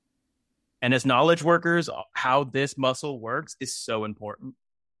And as knowledge workers, how this muscle works is so important.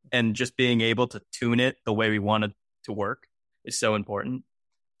 And just being able to tune it the way we want it to work is so important.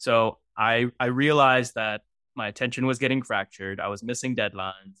 So I realized that my attention was getting fractured. I was missing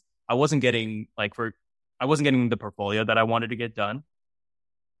deadlines. I wasn't getting I wasn't getting the portfolio that I wanted to get done.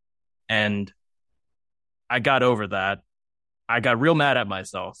 And I got over that. I got real mad at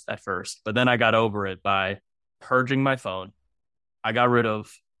myself at first, but then I got over it by purging my phone. I got rid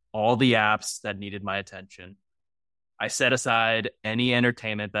of all the apps that needed my attention. I set aside any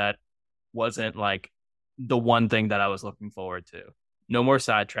entertainment that wasn't like the one thing that I was looking forward to. No more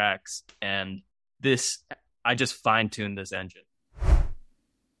sidetracks. And this, I just fine tuned this engine.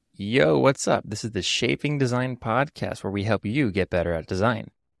 Yo, what's up? This is the Shaping Design podcast where we help you get better at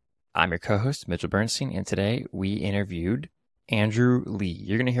design. I'm your co-host, Mitchell Bernstein, and today we interviewed Andrew Lee.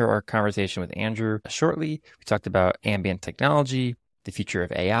 You're going to hear our conversation with Andrew shortly. We talked about ambient technology, the future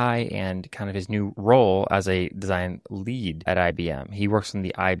of AI, and kind of his new role as a design lead at IBM. He works on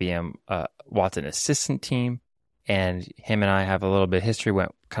the IBM Watson Assistant team, and him and I have a little bit of history,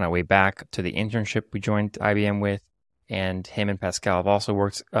 went kind of way back to the internship we joined IBM with, and him and Pascal have also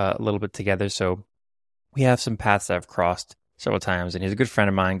worked a little bit together, so we have some paths that have crossed several times, and he's a good friend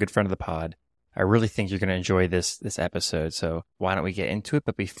of mine, good friend of the pod. I really think you're going to enjoy this episode, so why don't we get into it?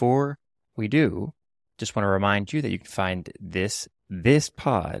 But before we do, just want to remind you that you can find this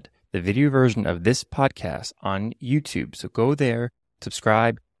pod, the video version of this podcast, on YouTube. So go there,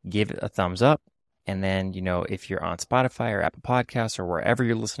 subscribe, give it a thumbs up, and then, if you're on Spotify or Apple Podcasts or wherever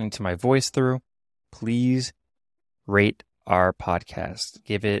you're listening to my voice through, please rate our podcast.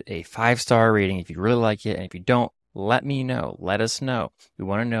 Give it a 5-star rating if you really like it, and if you don't, let me know. Let us know. We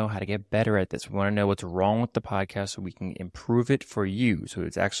want to know how to get better at this. We want to know what's wrong with the podcast so we can improve it for you, so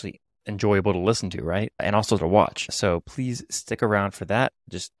it's actually enjoyable to listen to, right? And also to watch. So please stick around for that.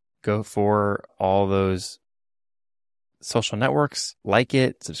 Just go for all those social networks, like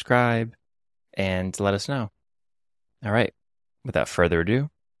it, subscribe, and let us know. All right. Without further ado,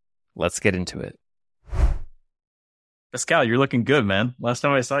 let's get into it. Pascal, you're looking good, man. Last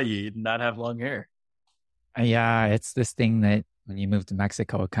time I saw you, you did not have long hair. Yeah, it's this thing that when you move to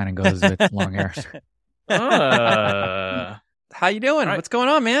Mexico, it kind of goes with long hair. How you doing? Right. What's going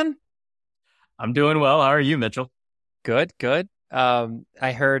on, man? I'm doing well. How are you, Mitchell? Good. I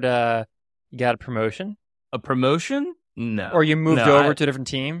heard you got a promotion. A promotion? No. Or you moved over to a different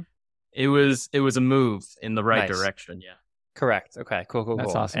team? It was a move in the right Nice. direction, yeah. Correct. Okay, cool.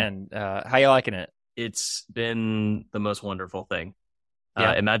 That's awesome. And how you liking it? It's been the most wonderful thing.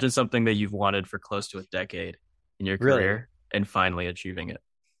 Yeah. Imagine something that you've wanted for close to a decade in your Really? career and finally achieving it.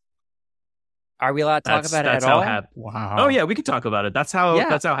 Are we allowed to talk about it That's at how all? happy. Wow. Oh yeah, we could talk about it. That's how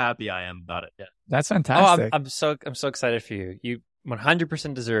Yeah. happy I am about it. Yeah. That's Oh, fantastic. I'm so excited for you. You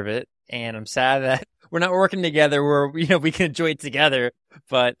 100% deserve it, and I'm sad that we're not working together where we can enjoy it together.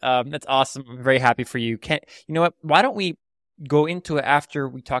 But that's awesome. I'm very happy for you. You know what? Why don't we go into it after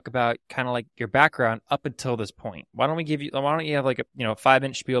we talk about kind of like your background up until this point? Why don't you have like a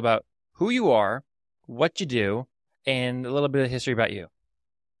 5-minute spiel about who you are, what you do, and a little bit of history about you.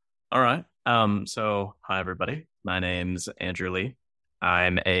 All right. So hi everybody. My name's Andrew Lee.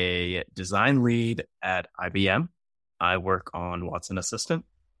 I'm a design lead at IBM. I work on Watson Assistant.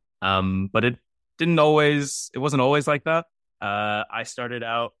 But it wasn't always like that. I started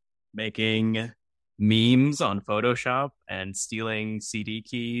out making memes on Photoshop and stealing CD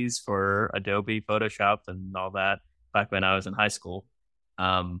keys for Adobe Photoshop and all that back when I was in high school.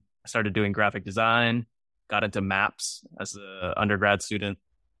 I started doing graphic design, got into maps as an undergrad student.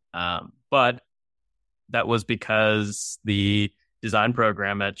 But that was because the design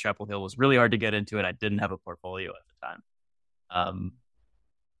program at Chapel Hill was really hard to get into, and I didn't have a portfolio at the time.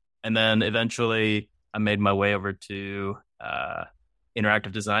 And then eventually I made my way over to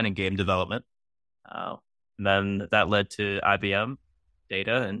interactive design and game development. And then that led to IBM,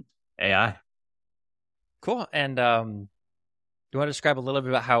 data, and AI. Cool. And do you want to describe a little bit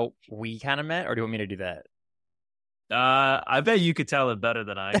about how we kind of met, or do you want me to do that? I bet you could tell it better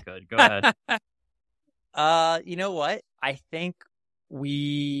than I could. Go ahead. You know what? I think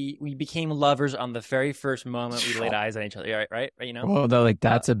we became lovers on the very first moment we laid eyes on each other. Right? Well,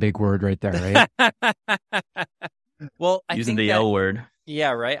 that's a big word right there, right? Well, I Using think the L word.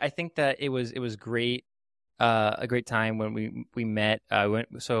 Yeah, right. I think that it was great, a great time when we met.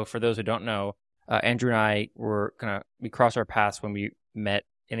 So for those who don't know, Andrew and I we crossed our paths when we met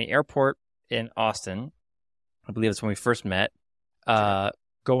in the airport in Austin. I believe that's when we first met.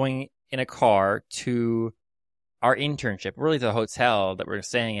 Going in a car to our internship, really the hotel that we're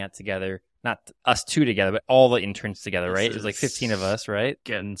staying at together not us two together, but all the interns together, This right? It was like 15 of us, right?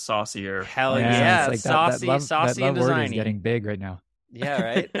 Getting saucier. Hell like yeah. It's like Saucy that and love word is designy. getting big right now. Yeah,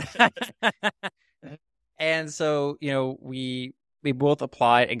 right. And so, we both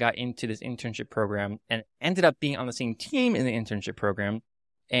applied and got into this internship program and ended up being on the same team in the internship program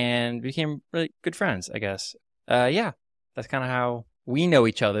and became really good friends, I guess. Yeah, that's kind of how we know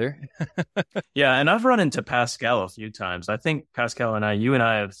each other. Yeah, and I've run into Pascal a few times. I think Pascal and you and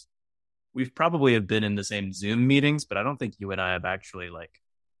I we've probably have been in the same Zoom meetings, but I don't think you and I have actually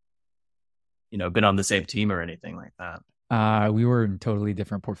been on the same team or anything like that. We were in totally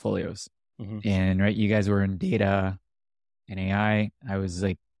different portfolios. Mhm. And right, you guys were in data and AI. I was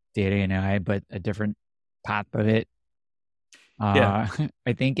like data and AI, but a different path of it. Yeah.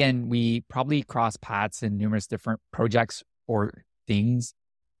 I think, and we probably cross paths in numerous different projects or things.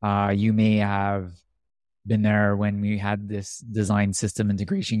 You may have been there when we had this design system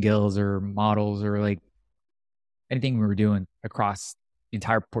integration guilds or models or like anything we were doing across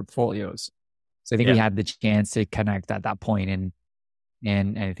entire portfolios. So I think we Yeah. had the chance to connect at that point and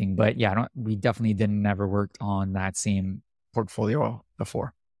anything. But yeah, we definitely didn't never worked on that same portfolio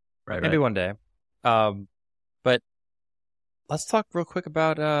before. Right. Maybe one day. But let's talk real quick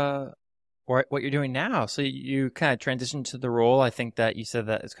about what you're doing now. So you kind of transitioned to the role. I think that you said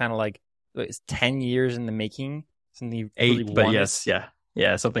that it's kind of like it's 10 years in the making. Something you 8, really but wanted. yes,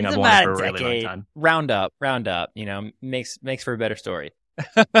 yeah, something It's I've wanted about for a a really long decade. time. Round up. Makes for a better story.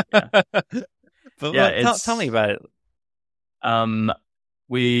 Yeah. But Yeah, tell me about it.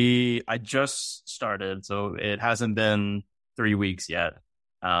 I just started, so it hasn't been 3 weeks yet.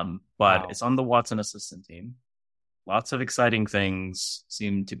 But Wow. it's on the Watson Assistant team. Lots of exciting things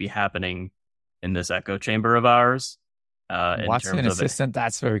seem to be happening in this echo chamber of ours. In Watson terms of it. Assistant,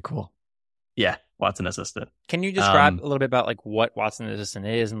 that's very cool. Yeah, Watson Assistant. Can you describe a little bit about like what Watson Assistant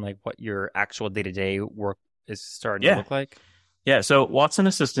is and like what your actual day-to-day work is starting to look like? Yeah, so Watson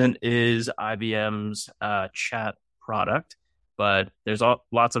Assistant is IBM's chat product, but there's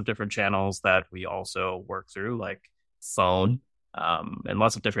lots of different channels that we also work through, like phone, and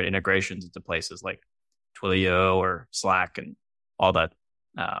lots of different integrations into places like Twilio or Slack and all that.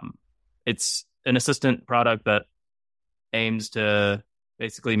 It's an assistant product that aims to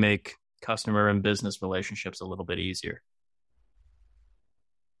basically make customer and business relationships a little bit easier.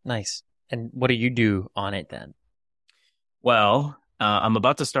 Nice. And what do you do on it then? Well, I'm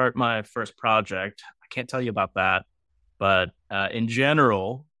about to start my first project. I can't tell you about that, but in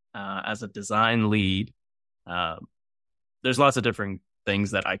general, as a design lead, there's lots of different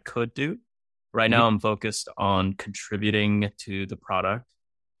things that I could do. Right now, I'm focused on contributing to the product,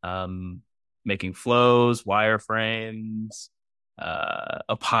 making flows, wireframes,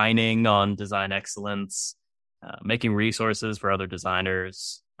 opining on design excellence, making resources for other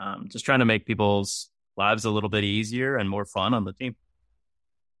designers, just trying to make people's lives a little bit easier and more fun on the team.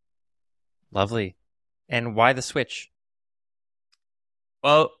 Lovely. And why the switch?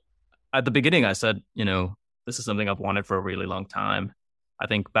 Well, at the beginning, I said, this is something I've wanted for a really long time. I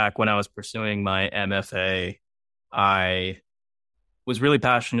think back when I was pursuing my MFA, I was really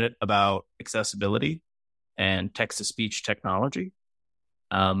passionate about accessibility and text-to-speech technology,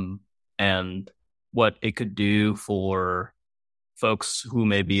 and what it could do for folks who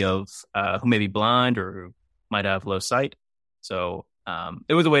may be blind or who might have low sight. So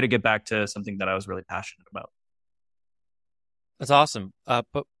it was a way to get back to something that I was really passionate about. That's awesome.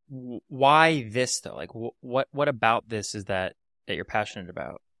 But why this though? Like, what about this is that you're passionate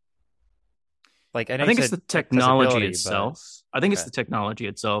about? Like, I think it's the technology itself. I think it's the technology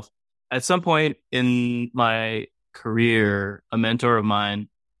itself. At some point in my career, a mentor of mine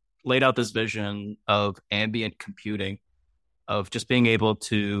laid out this vision of ambient computing, of just being able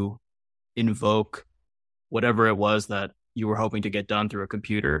to invoke whatever it was that you were hoping to get done through a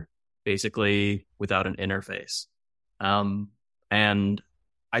computer, basically without an interface. And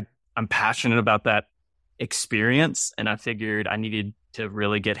I'm passionate about that experience, and I figured I needed to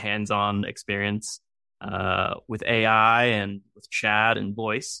really get hands-on experience with AI and with chat and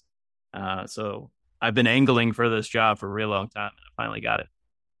voice. So I've been angling for this job for a real long time, and I finally got it.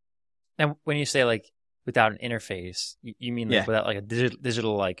 And when you say like without an interface, you mean like without like a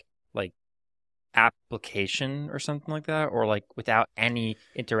digital like application or something like that, or like without any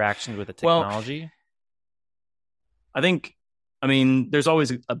interaction with the technology? Well, I mean, there's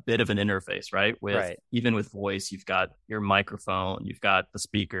always a bit of an interface, right? Even with voice, you've got your microphone, you've got the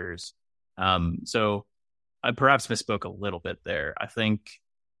speakers. So I perhaps misspoke a little bit there. I think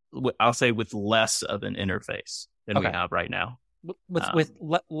I'll say with less of an interface than we have right now. With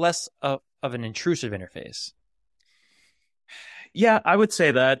less of an intrusive interface. Yeah, I would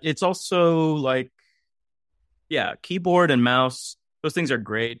say that. It's also like, yeah, keyboard and mouse, those things are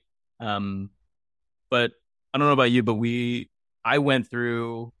great. Um, but I don't know about you, but I went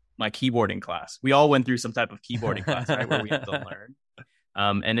through my keyboarding class. We all went through some type of keyboarding class, right? Where we had to learn.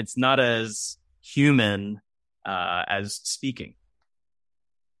 And it's not as human as speaking.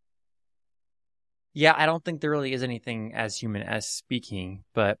 Yeah, I don't think there really is anything as human as speaking,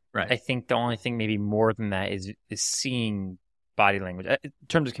 but Right. I think the only thing maybe more than that is seeing body language in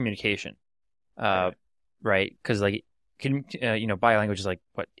terms of communication. Right. Right? Because like body language is like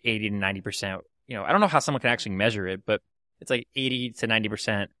what 80 to 90%. I don't know how someone can actually measure it, but it's like 80 to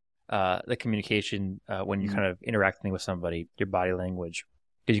 90% the communication when you're kind of interacting with somebody, your body language,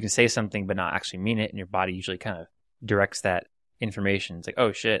 because you can say something but not actually mean it, and your body usually kind of directs that information. It's like,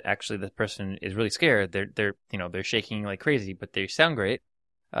 oh shit, actually this person is really scared. They're shaking like crazy, but they sound great.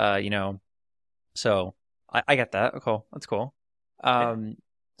 Uh, you know, so I get that. Cool, that's cool. Yeah.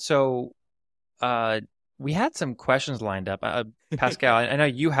 So we had some questions lined up. Pascal, I know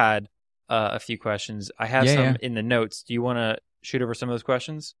you had a few questions. I have Yeah, yeah. some in the notes. Do you want to shoot over some of those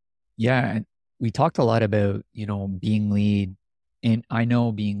questions? Yeah, and we talked a lot about, being lead, and I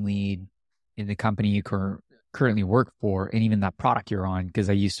know being lead in the company you currently work for, and even that product you're on, because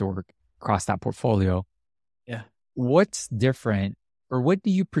I used to work across that portfolio. Yeah. What's different, or what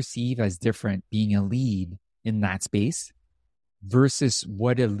do you perceive as different being a lead in that space versus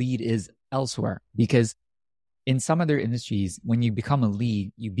what a lead is elsewhere? Because in some other industries, when you become a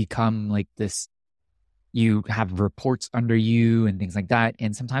lead, you become like this, you have reports under you and things like that.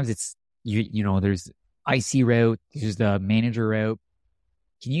 And sometimes it's, there's IC route, there's the manager route.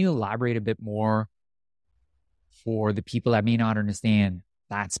 Can you elaborate a bit more for the people that may not understand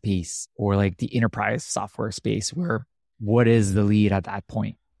that space, or like the enterprise software space, where what is the lead at that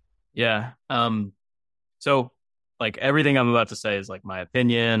point? Yeah. So like everything I'm about to say is like my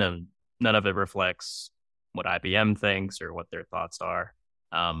opinion, and none of it reflects what IBM thinks or what their thoughts are.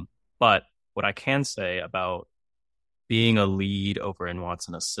 But what I can say about being a lead over in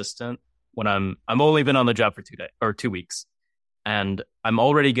Watson Assistant, when I'm only been on the job for 2 days or 2 weeks, and I'm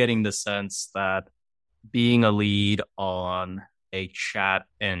already getting the sense that being a lead on a chat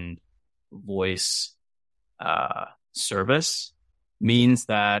and voice service means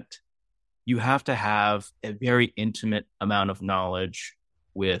that you have to have a very intimate amount of knowledge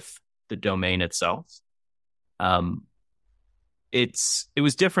with the domain itself. Um, it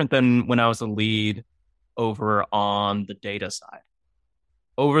was different than when I was a lead over on the data side.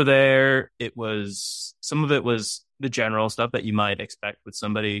 Over there, some of it was the general stuff that you might expect with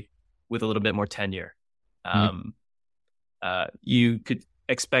somebody with a little bit more tenure. Yeah. You could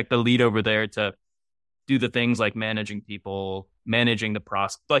expect the lead over there to do the things like managing people, managing the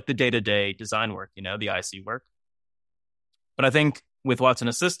process, like the day-to-day design work, the IC work. But I think with Watson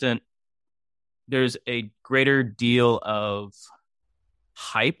Assistant, there's a greater deal of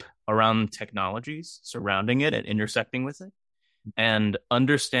hype around technologies surrounding it and intersecting with it, and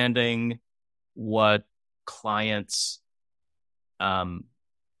understanding what clients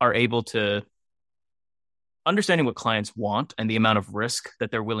are able to understanding what clients want and the amount of risk that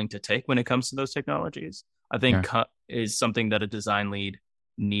they're willing to take when it comes to those technologies, I Yeah. think is something that a design lead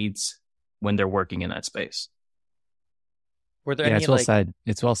needs when they're working in that space. Were there Yeah, any it's well like said.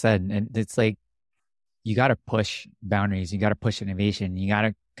 It's well said. And it's like, you got to push boundaries. You got to push innovation. You got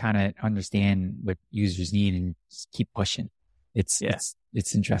to kind of understand what users need and just keep pushing. It's, Yeah.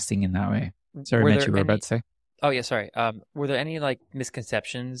 it's interesting in that way. Sorry, were Mitch, there you were any about to say? Oh yeah, sorry. Were there any like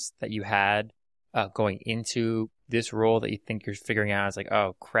misconceptions that you had going into this role that you think you're figuring out as like,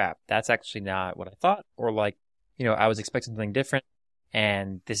 oh crap, that's actually not what I thought, or like, I was expecting something different,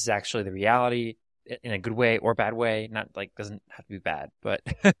 and this is actually the reality in a good way or bad way. Not like doesn't have to be bad, but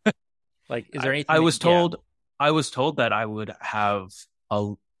like, is there anything I that was told I was told that I would have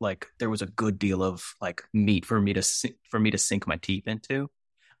a like there was a good deal of like meat for me to sink my teeth into.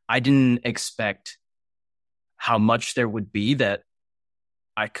 I didn't expect how much there would be that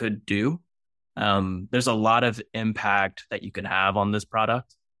I could do. There's a lot of impact that you can have on this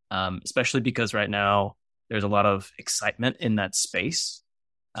product, especially because right now there's a lot of excitement in that space.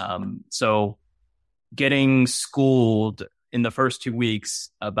 So getting schooled in the first 2 weeks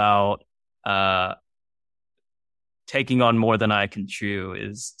about taking on more than I can chew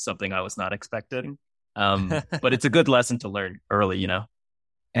is something I was not expecting. But it's a good lesson to learn early.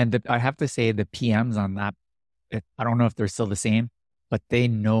 And I have to say, the PMs on that, I don't know if they're still the same, but they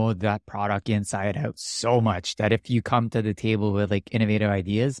know that product inside out so much that if you come to the table with like innovative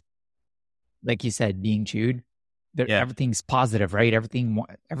ideas, like you said, being chewed, Yeah. everything's positive, right?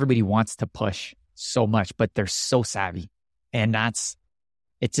 Everybody wants to push so much, but they're so savvy. And it's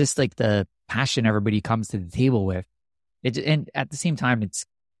just like the passion everybody comes to the table with. And at the same time,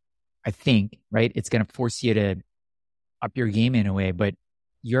 I think, right, it's going to force you to up your game in a way, but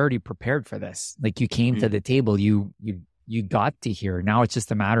you're already prepared for this. Like you came to the table, you got to here. Now it's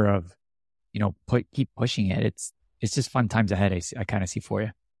just a matter of, keep pushing it. It's just fun times ahead. I kind of see for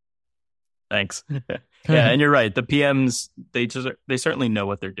you. Thanks. Yeah, and you're right. The PMs, they certainly know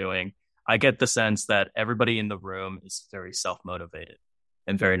what they're doing. I get the sense that everybody in the room is very self-motivated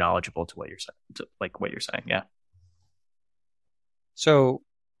and very knowledgeable to what you're saying, what you're saying. Yeah. So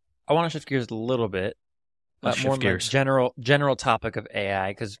I want to shift gears a little bit, Let's more shift on gears. the general topic of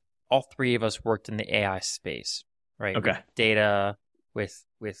AI, because all three of us worked in the AI space, right? Okay. With data,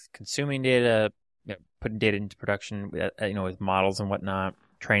 with consuming data, putting data into production, with models and whatnot,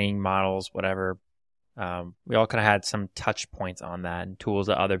 training models, whatever. We all kind of had some touch points on that and tools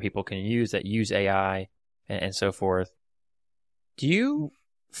that other people can use that use AI and so forth. Do you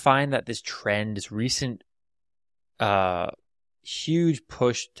find that this trend, this recent huge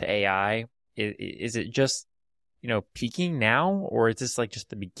push to AI, is it just, peaking now, or is this like just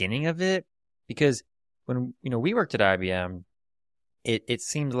the beginning of it? Because when, we worked at IBM, it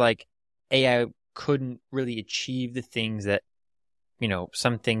seemed like AI couldn't really achieve the things that,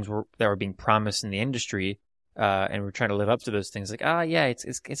 some things that were being promised in the industry, and we're trying to live up to those things. Like, yeah,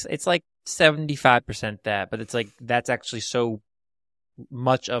 it's like 75% that, but it's like that's actually so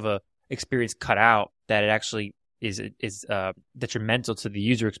much of a experience cut out that it actually is detrimental to the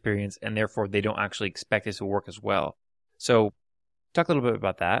user experience, and therefore they don't actually expect it to work as well. So, talk a little bit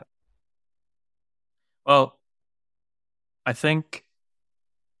about that. Well, I think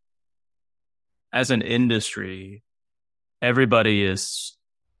as an industry, everybody is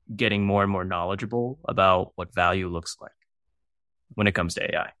getting more and more knowledgeable about what value looks like when it comes to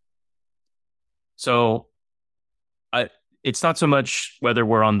AI. So it's not so much whether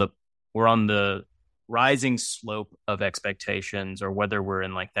we're on the rising slope of expectations or whether we're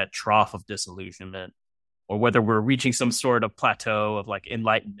in like that trough of disillusionment or whether we're reaching some sort of plateau of like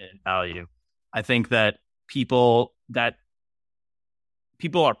enlightenment value. I think that people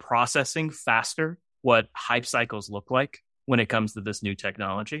are processing faster what hype cycles look like when it comes to this new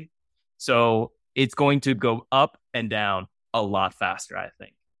technology. So it's going to go up and down a lot faster, I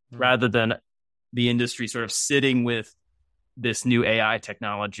think, rather than the industry sort of sitting with this new AI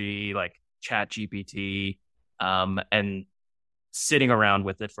technology like Chat GPT and sitting around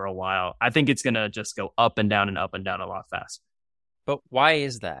with it for a while. I think it's going to just go up and down a lot faster. But why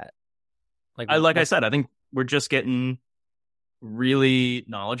is that? I said, I think we're just getting really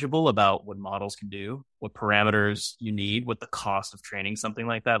knowledgeable about what models can do, what parameters you need, what the cost of training something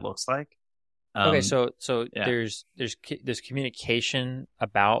like that looks like. Okay, so yeah. there's communication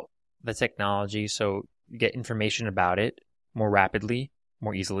about the technology, so you get information about it more rapidly,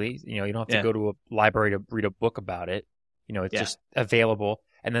 more easily. You don't have to go to a library to read a book about it. It's just available,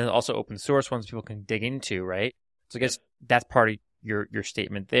 and then also open source ones people can dig into, right? So I guess that's part of your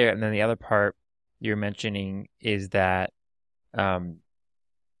statement there, and then the other part you're mentioning is that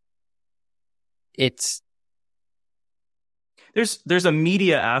it's there's a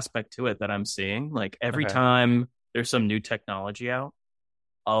media aspect to it that I'm seeing. Like every time there's some new technology out,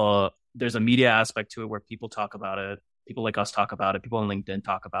 there's a media aspect to it where people talk about it. People like us talk about it. People on LinkedIn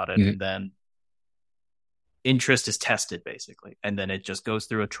talk about it, and then interest is tested basically, and then it just goes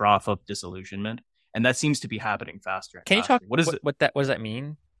through a trough of disillusionment, and that seems to be happening faster. Can you talk? What does that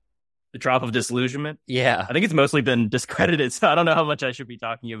mean? The trough of disillusionment? Yeah. I think it's mostly been discredited, so I don't know how much I should be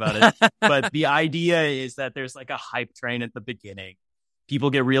talking about it. But the idea is that there's like a hype train at the beginning. People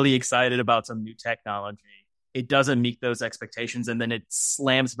get really excited about some new technology. It doesn't meet those expectations, and then it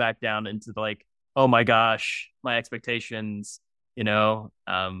slams back down into like, oh my gosh, my expectations, they've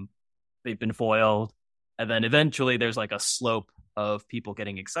been foiled. And then eventually there's like a slope of people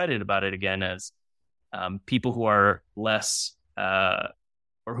getting excited about it again as people who are less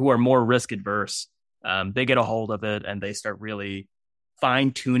or who are more risk adverse, they get a hold of it and they start really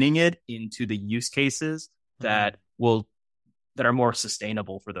fine tuning it into the use cases that are more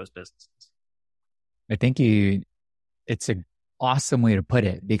sustainable for those businesses. I think it's an awesome way to put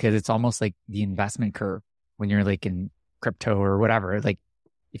it, because it's almost like the investment curve when you're like in crypto or whatever. Like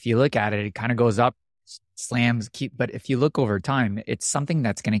if you look at it, it kind of goes up, slams, but if you look over time, it's something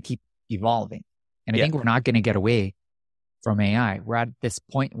that's going to keep evolving. And I think we're not going to get away from AI. We're at this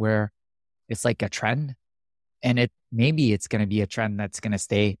point where it's like a trend, and maybe it's going to be a trend that's going to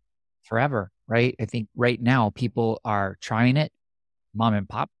stay forever, right? I think right now people are trying it. Mom and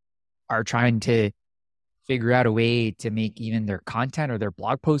pop are trying to figure out a way to make even their content or their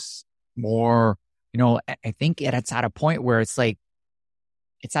blog posts more I think it's at a point where it's like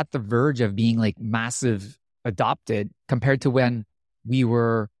it's at the verge of being like massive adopted compared to when we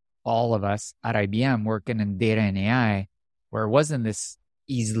were all of us at IBM working in data and AI, where it wasn't this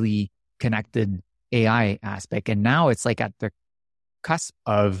easily connected AI aspect. And now it's like at the cusp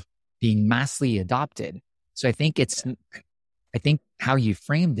of being massively adopted. So I think how you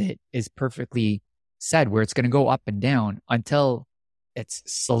framed it is perfectly said, where it's going to go up and down until it's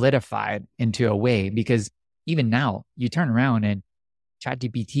solidified into a way. Because even now, you turn around and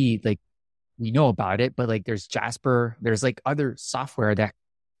ChatGPT, like we know about it, but like there's Jasper, there's like other software that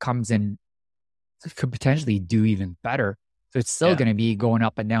comes in could potentially do even better. So it's still Yeah. going to be going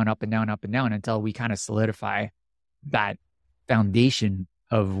up and down, up and down, up and down until we kind of solidify that foundation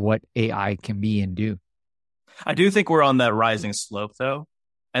of what AI can be and do. I do think we're on that rising slope, though.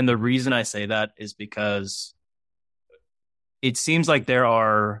 And the reason I say that is because it seems like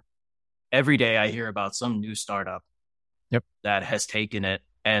every day I hear about some new startup Yep. that has taken it.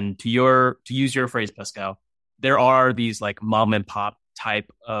 And to use your phrase, Pascal, there are these like mom and pop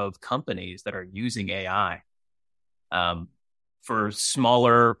type of companies that are using AI for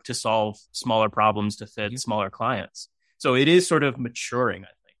to solve smaller problems to fit smaller clients. So it is sort of maturing,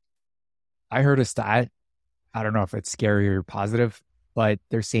 I think. I heard a stat. I don't know if it's scary or positive, but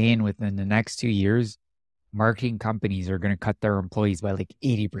they're saying within the next 2 years, marketing companies are going to cut their employees by like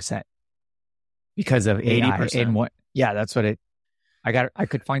 80% because of AI. 80%. And that's what I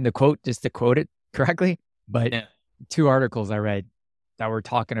could find the quote just to quote it correctly, but Yeah. 2 articles I read that were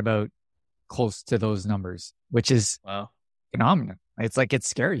talking about close to those numbers, which is Wow. phenomenal. It's like, it's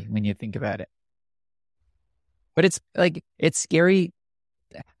scary when you think about it, but it's like, it's scary.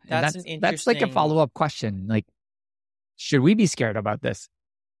 That's And an that's like a interesting. follow-up question. Like, should we be scared about this?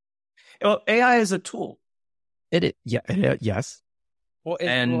 Well, AI is a tool. Yes. Well,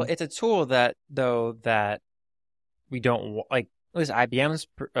 And it's a tool that we don't like. At least IBM's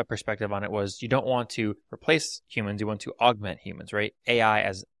perspective on it was you don't want to replace humans, you want to augment humans, right? AI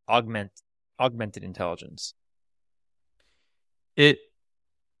as augmented intelligence.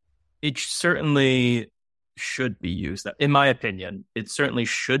 it certainly should be used. In my opinion, it certainly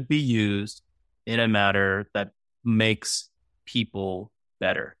should be used in a manner that makes people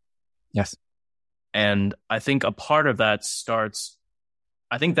better. Yes. And I think a part of that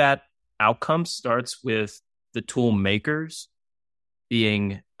I think that outcome starts with the tool makers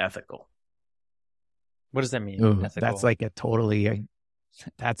being ethical. What does that mean? Ooh, Ethical? that's like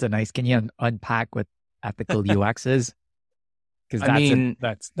that's a nice, can you unpack what ethical UX is? Because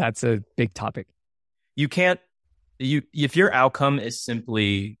that's a big topic. You can't, if your outcome is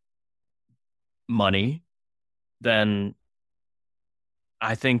simply money, then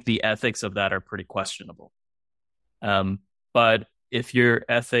I think the ethics of that are pretty questionable. But if your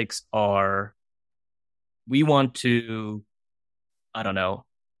ethics are, we want to, I don't know,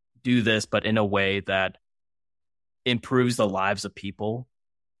 do this, but in a way that improves the lives of people,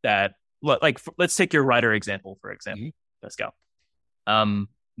 that, like, let's take your writer example, for example, Pascal.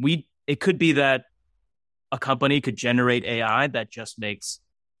 It could be that a company could generate AI that just makes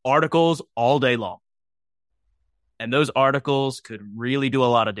articles all day long. And those articles could really do a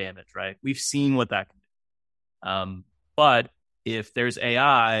lot of damage, right? We've seen what that can do. But if there's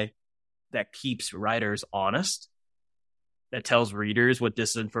AI that keeps writers honest, that tells readers what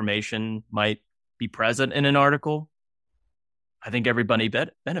disinformation might be present in an article, I think everybody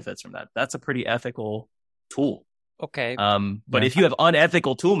benefits from that. That's a pretty ethical tool. Okay. But if you have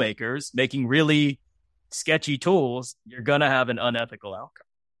unethical tool makers making really sketchy tools, you're going to have an unethical outcome.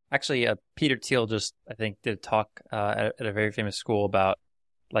 Actually, Peter Thiel just, I think, did a talk at a very famous school about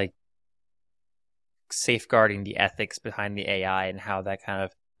like safeguarding the ethics behind the AI and how that kind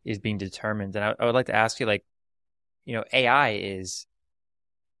of is being determined. And I would like to ask you, like, AI is,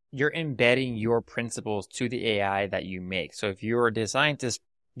 you're embedding your principles to the AI that you make. So if you're a data scientist,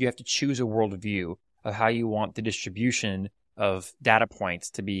 you have to choose a worldview of how you want the distribution of data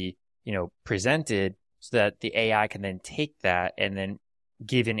points to be, presented so that the AI can then take that and then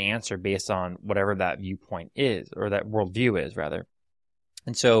give an answer based on whatever that viewpoint is, or that worldview is, rather.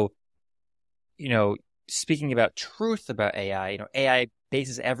 And so, speaking about truth about AI, AI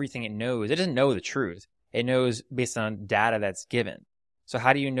bases everything it knows. It doesn't know the truth. It knows based on data that's given. So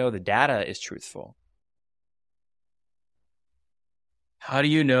how do you know the data is truthful? How do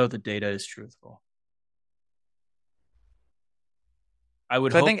you know the data is truthful? I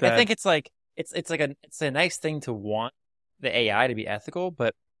would hope that... I think it's like it's a nice thing to want the AI to be ethical,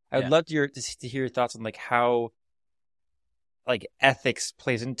 but I would love to hear your thoughts on like how like ethics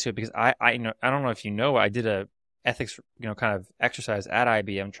plays into it, because I don't know if I did a ethics kind of exercise at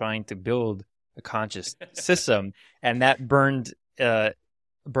IBM trying to build a conscious system, and that burned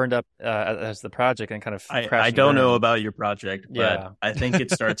up as the project and kind of crashed I and don't know burned. about your project, but Yeah. I think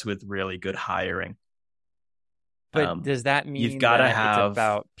it starts with really good hiring. But does that You've mean got to that it's have,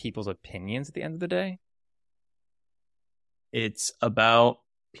 about people's opinions at the end of the day? it's about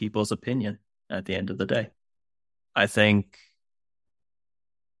people's opinion at the end of the day. I think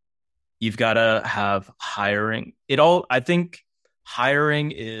you've got to have hiring. I think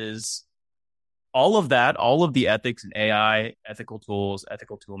hiring is all of that, all of the ethics and AI, ethical tools,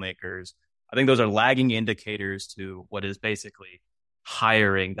 ethical tool makers. I think those are lagging indicators to what is basically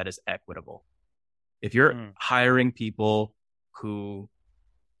hiring that is equitable. If you're hiring people who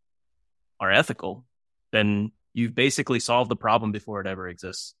are ethical, then you've basically solved the problem before it ever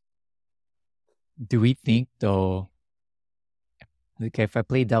exists. Do we think though? Okay, if I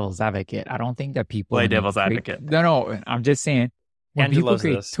play devil's advocate, I don't think that people Play when they devil's create, advocate. no, I'm just saying when Andrew people loves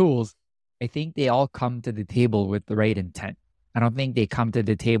create this. tools, I think they all come to the table with the right intent. I don't think they come to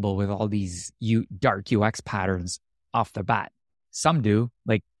the table with all these dark UX patterns off the bat. Some do,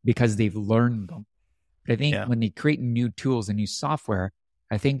 like because they've learned them. But I think when they create new tools and new software,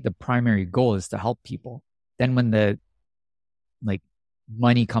 I think the primary goal is to help people. Then when the like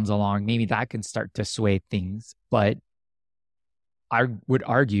money comes along, maybe that can start to sway things. But I would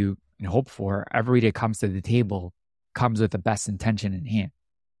argue and hope for everybody that comes to the table comes with the best intention in hand.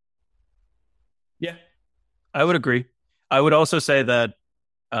 Yeah, I would agree. I would also say that,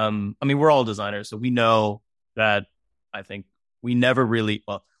 I mean, we're all designers, so we know that I think we never really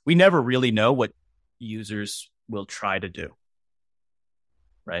know what users will try to do.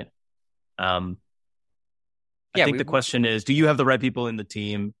 Right. I think the question is, do you have the right people in the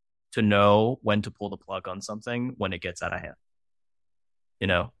team to know when to pull the plug on something when it gets out of hand? You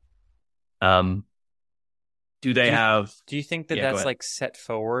know, do you think that that's like set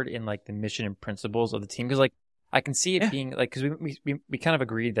forward in like the mission and principles of the team? Because like I can see it being like, because we kind of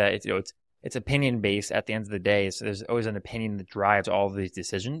agreed that it's opinion based at the end of the day. So there's always an opinion that drives all of these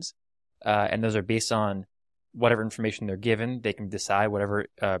decisions, and those are based on whatever information they're given. They can decide whatever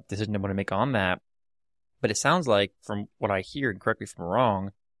decision they want to make on that. But it sounds like, from what I hear, and correct me if I'm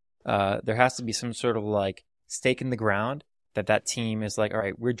wrong, there has to be some sort of like stake in the ground that team is like, all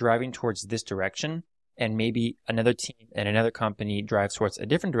right, we're driving towards this direction, and maybe another team and another company drives towards a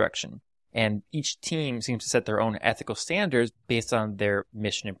different direction. And each team seems to set their own ethical standards based on their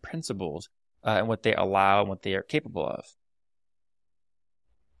mission and principles, and what they allow and what they are capable of.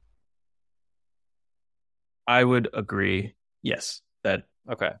 I would agree. Yes. That.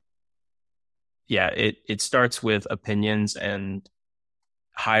 Okay. Yeah, it starts with opinions and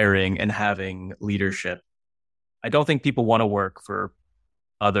hiring and having leadership. I don't think people want to work for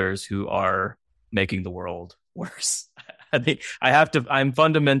others who are making the world worse. I think I'm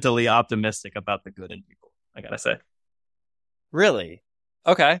fundamentally optimistic about the good in people, I gotta say. Really?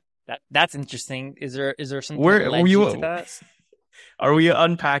 Okay. That's interesting. Is there something that led you to that? Are we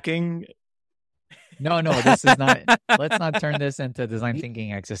unpacking? No, this is not. Let's not turn this into a design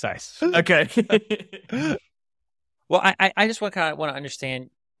thinking exercise. Okay. Well, I just want to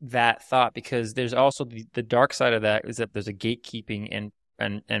understand that thought, because there's also the dark side of that is that there's a gatekeeping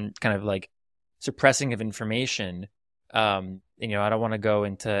and kind of like suppressing of information. I don't want to go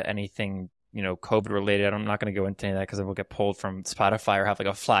into anything, COVID related. I'm not going to go into any of that because I will get pulled from Spotify or have like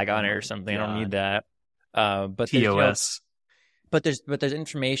a flag on it or something. God. I don't need that. But TOS. But there's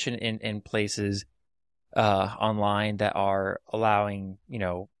information in places online that are allowing,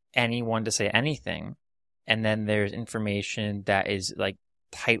 anyone to say anything. And then there's information that is like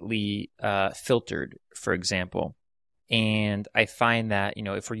tightly filtered, for example. And I find that,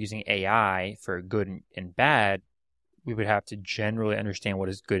 if we're using AI for good and bad, we would have to generally understand what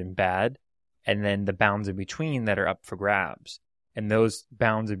is good and bad, and then the bounds in between that are up for grabs. And those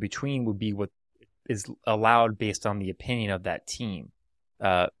bounds in between would be what is allowed based on the opinion of that team.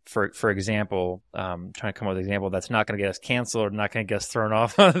 For example, trying to come up with an example that's not going to get us canceled or not going to get us thrown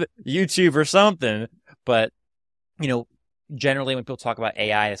off on YouTube or something. But, generally when people talk about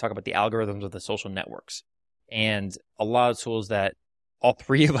AI, they talk about the algorithms of the social networks. And a lot of tools that all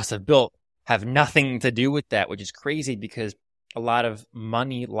three of us have built have nothing to do with that, which is crazy because a lot of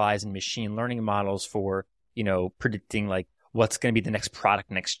money lies in machine learning models for, predicting like what's going to be the next product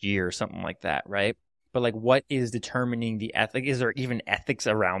next year or something like that, right? But like, what is determining the ethic? Is there even ethics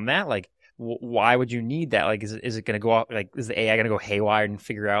around that? Like, why would you need that? Like, is it going to go off? Like, is the AI going to go haywire and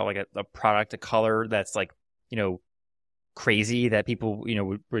figure out like a product, a color that's like, crazy that people,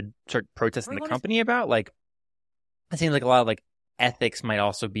 would start protesting the company about? Like, it seems like a lot of like ethics might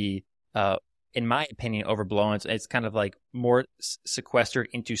also be in my opinion, overblown. It's kind of like more sequestered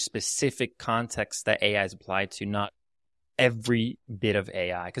into specific contexts that AI is applied to, not every bit of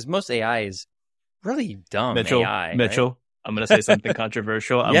AI. Because most AI is really dumb AI, Mitchell, right? I'm going to say something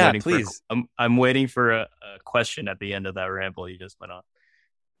controversial. Yeah, please. I'm waiting for a question at the end of that ramble you just went on.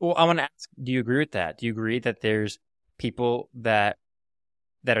 Well, I want to ask, do you agree with that? Do you agree that there's people that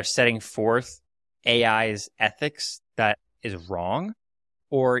are setting forth AI's ethics that is wrong?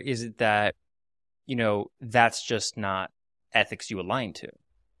 Or is it that, that's just not ethics you align to?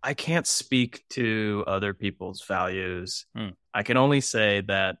 I can't speak to other people's values. I can only say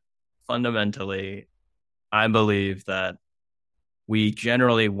that fundamentally, I believe that we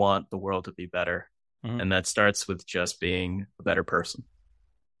generally want the world to be better. And that starts with just being a better person.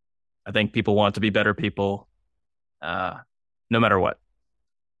 I think people want to be better people, no matter what.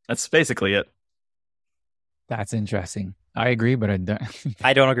 That's basically it. That's interesting. I agree, but I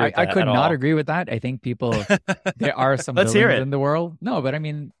don't agree with that. I could not agree with that. I think there are some Let's villains hear it. in the world. No, but I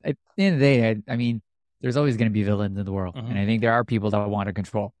mean, at the end of the day, I mean, there's always going to be villains in the world. And I think there are people that want to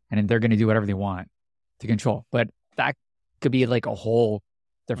control, and they're going to do whatever they want to control. But that could be like a whole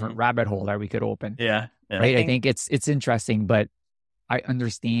different rabbit hole that we could open. Yeah. Right. I think it's interesting, but I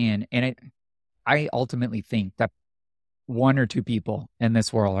understand. And I ultimately think that one or two people in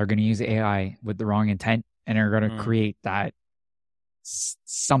this world are going to use AI with the wrong intent and are going to create that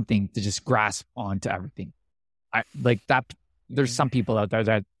something to just grasp onto everything. I like that. There's some people out there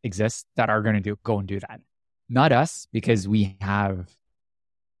that exist that are going to go and do that. Not us, because we have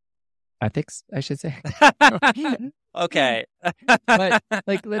ethics, I should say. Okay. But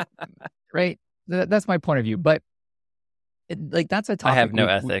like, right. That's my point of view. But that's a topic. I have no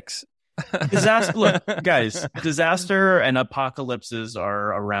ethics. Look, guys, disaster and apocalypses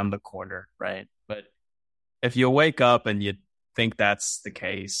are around the corner, right? But if you wake up and you think that's the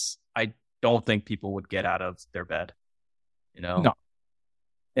case, I don't think people would get out of their bed. No.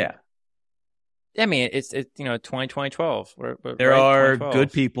 Yeah. I mean, it's 2012. There are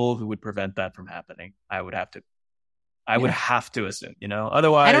good people who would prevent that from happening. I would have to assume,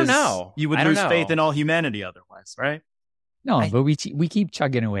 otherwise I don't know. You would lose faith in all humanity otherwise, right? No, but we keep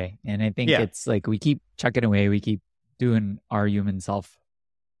chugging away. And I think it's like we keep chugging away. We keep doing our human self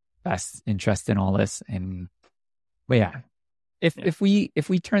best interest in all this. But yeah, if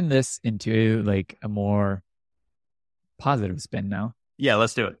we turn this into like a more positive spin now. Yeah,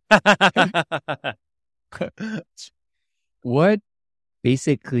 let's do it. What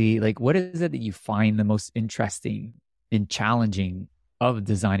basically, like, what is it that you find the most interesting and challenging of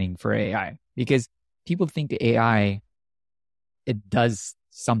designing for AI? Because people think the AI, it does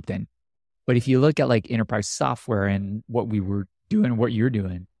something. But if you look at like enterprise software and what we were doing, what you're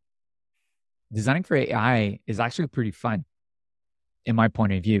doing, designing for AI is actually pretty fun in my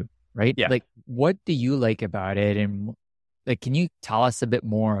point of view, right? Yeah. Like, what do you like about it? And like, can you tell us a bit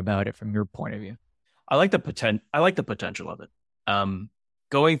more about it from your point of view? I like the potential of it.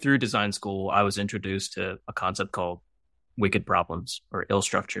 Going through design school, I was introduced to a concept called wicked problems or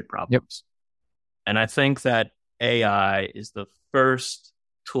ill-structured problems. Yep. And I think that AI is the first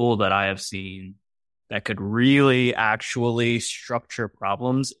tool that I have seen that could really actually structure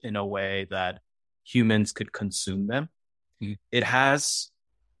problems in a way that humans could consume them. Mm-hmm. It has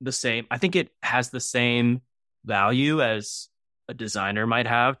the same value as a designer might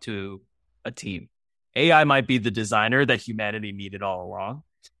have to a team. AI might be the designer that humanity needed all along.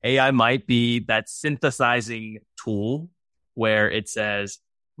 AI might be that synthesizing tool where it says,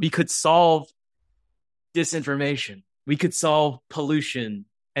 we could solve disinformation. We could solve pollution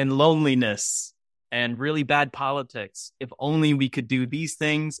and loneliness and really bad politics if only we could do these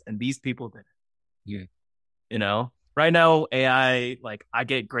things and these people did it. Yeah. Right now, AI, like, I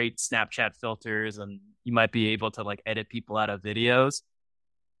get great Snapchat filters and you might be able to like edit people out of videos.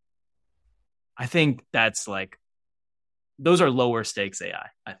 I think that's like, those are lower stakes AI,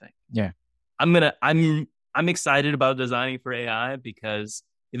 I think. Yeah. I'm excited about designing for AI because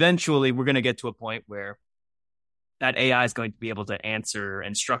eventually we're going to get to a point where that AI is going to be able to answer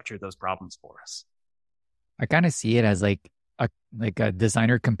and structure those problems for us. I kind of see it as like a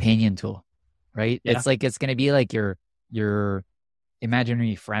designer companion tool, right? Yeah. It's like, it's going to be like your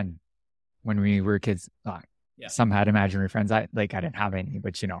imaginary friend when we were kids. Yeah. Some had imaginary friends. I didn't have any,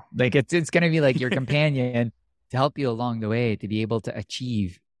 but like it's going to be like your companion to help you along the way to be able to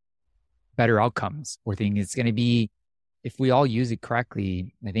achieve better outcomes or things. It's going to be, if we all use it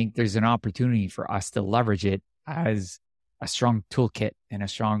correctly, I think there's an opportunity for us to leverage it as a strong toolkit and a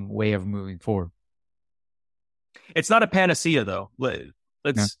strong way of moving forward. It's not a panacea though.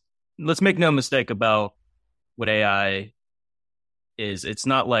 Let's make no mistake about what AI is it's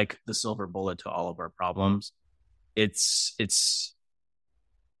not like the silver bullet to all of our problems. It's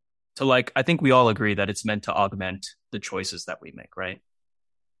to like I think we all agree that it's meant to augment the choices that we make, right?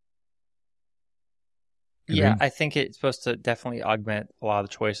 Yeah, Agreed. I think it's supposed to definitely augment a lot of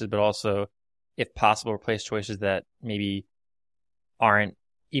the choices, but also, if possible, replace choices that maybe aren't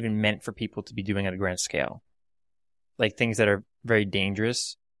even meant for people to be doing at a grand scale. Like things that are very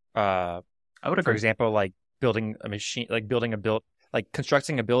dangerous. I would For agree. example, like building a machine, like like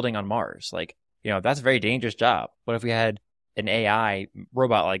constructing a building on Mars. Like, that's a very dangerous job. What if we had an AI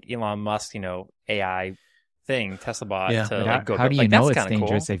robot like Elon Musk, AI thing, Tesla bot Yeah. to But like go how build? do you Like know that's it's kind of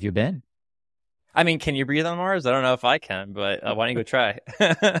dangerous? cool. Have you been? I mean, can you breathe on Mars? I don't know if I can, but why don't you go try?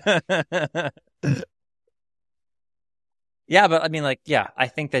 Yeah, but I mean, like, yeah, I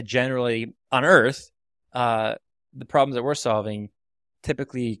think that generally on Earth, uh, the problems that we're solving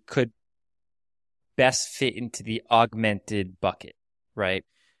typically could best fit into the augmented bucket, right?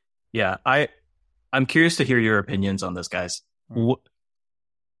 Yeah. I'm curious to hear your opinions on this, guys. Hmm.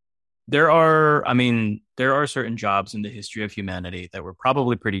 There are certain jobs in the history of humanity that were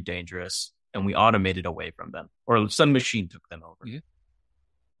probably pretty dangerous, and we automated away from them, or some machine took them over. Yeah.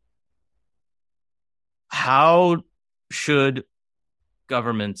 How should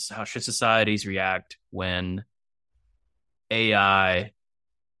how should societies react when AI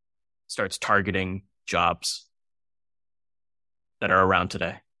starts targeting jobs that are around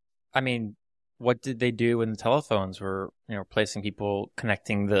today? I mean, what did they do when the telephones were, replacing people,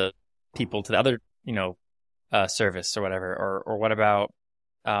 connecting the people to the other, service or whatever? Or what about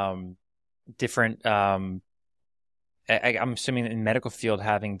um, different I'm assuming in medical field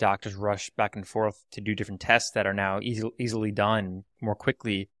having doctors rush back and forth to do different tests that are now easily done more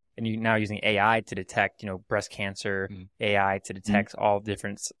quickly, and you now using AI to detect, breast cancer, Mm. AI to detect all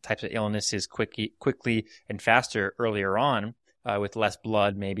different types of illnesses quickly and faster earlier on, with less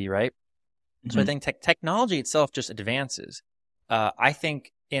blood, maybe, right? So I Mm-hmm. think technology itself just advances. I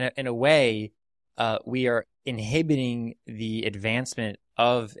think in a way, we are inhibiting the advancement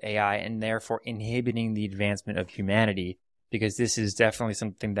of AI and therefore inhibiting the advancement of humanity, because this is definitely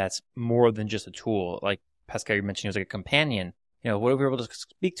something that's more than just a tool. Like Pascal, you mentioned, it was like a companion. What if we were able to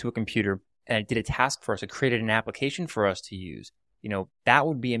speak to a computer and it did a task for us, it created an application for us to use? That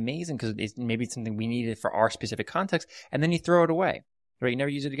would be amazing, because maybe it's something we needed for our specific context, and then you throw it away, right? You never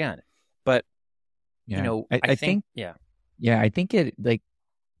use it again. But Yeah. I I think, think, yeah. yeah, I think it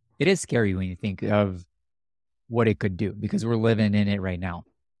is scary when you think of what it could do because we're living in it right now.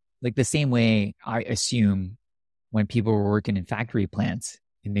 Like the same way I assume when people were working in factory plants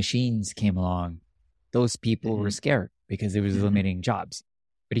and machines came along, those people were Mm-hmm. scared because it was Mm-hmm. eliminating jobs.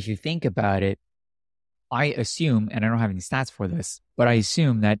 But if you think about it, I assume, and I don't have any stats for this, but I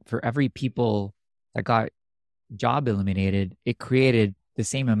assume that for every people that got job eliminated, it created the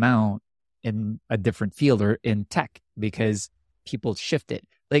same amount in a different field or in tech because people shifted.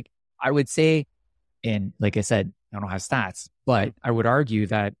 Like I would say, and like I said, I don't have stats, but I would argue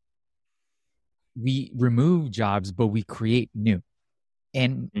that we remove jobs, but we create new.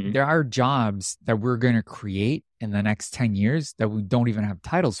 And Mm-hmm. there are jobs that we're going to create in the next 10 years that we don't even have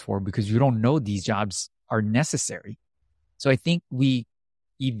titles for because you don't know these jobs are necessary. So I think we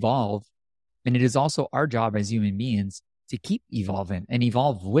evolve, and it is also our job as human beings to keep evolving and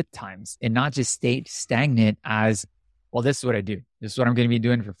evolve with times and not just stay stagnant as, well, this is what I do. This is what I'm going to be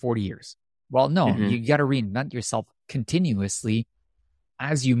doing for 40 years. Well, no, Mm-hmm. you got to reinvent yourself continuously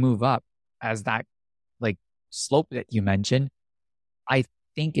as you move up, as that like slope that you mentioned. I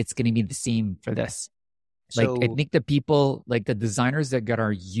think it's going to be the same for this. Like, I So think the people, like the designers that got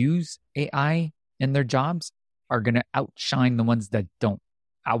to use AI in their jobs are going to outshine the ones that don't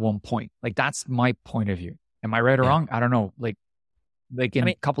at one point. Like, that's my point of view. Am I right or Yeah. wrong? I don't know. Like I in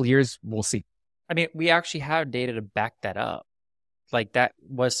mean, a couple of years, we'll see. we actually have data to back that up. Like that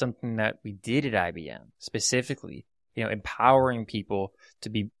was something that we did at IBM specifically, empowering people to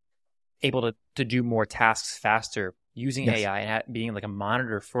be able to do more tasks faster using Yes. AI and being like a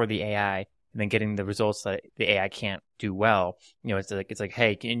monitor for the AI, and then getting the results that the AI can't do well. It's like,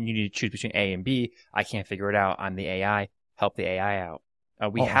 hey, you need to choose between A and B. I can't figure it out. I'm the AI. Help the AI out.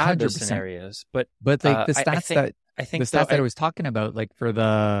 We Oh, had those 100%. scenarios, but But like the I stats think that, I the think though stats that I was talking about, like for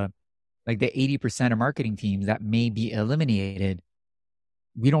the 80% of marketing teams that may be eliminated,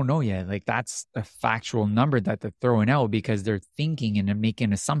 we don't know yet. Like that's a factual number that they're throwing out because they're thinking and they're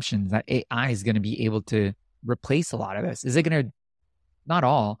making assumptions that AI is going to be able to replace a lot of this. Is it going to? Not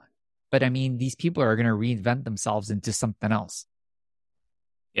all, but I mean, these people are going to reinvent themselves into something else.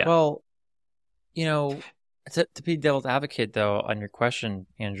 Yeah. well, you know, to be devil's advocate though on your question,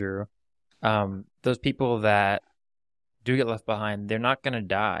 Andrew, those people that do get left behind, they're not going to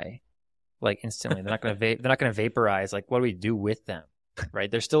die like instantly. They're not going to they're not going to vaporize. Like, what do we do with them?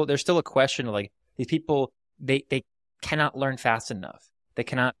 Right? There's still a question of like these people. They cannot learn fast enough. They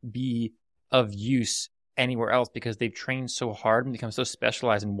cannot be of use anywhere else because they've trained so hard and become so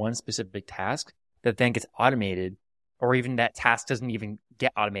specialized in one specific task that then gets automated, or even that task doesn't even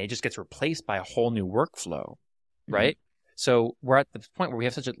get automated, it just gets replaced by a whole new workflow, right? Mm-hmm. So we're at the point where we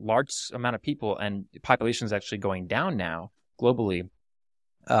have such a large amount of people and the population is actually going down now globally.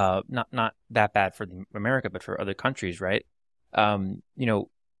 Not that bad for America, but for other countries, right?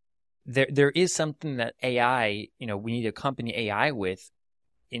 There is something that AI, we need to accompany AI with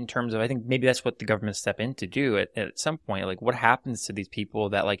in terms of, I think maybe that's what the government step in to do at some point. Like, what happens to these people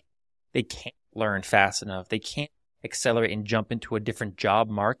that like they can't learn fast enough, they can't accelerate and jump into a different job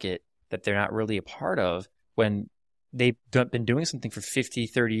market that they're not really a part of when they've been doing something for 50,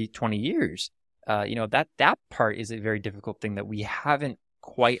 30, 20 years. That part is a very difficult thing that we haven't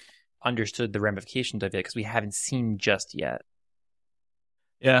quite understood the ramifications of it because we haven't seen just yet.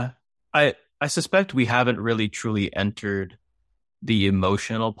 Yeah. I suspect we haven't really truly entered the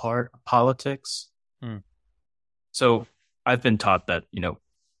emotional part of politics. So I've been taught that,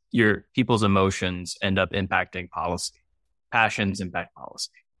 your people's emotions end up impacting policy. Passions impact policy.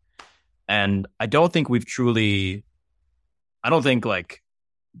 And I don't think like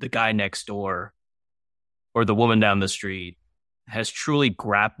the guy next door or the woman down the street has truly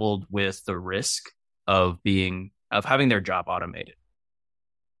grappled with the risk of having their job automated.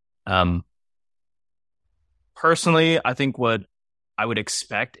 Personally, I think what I would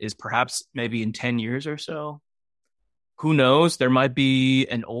expect is perhaps maybe in 10 years or so, who knows, there might be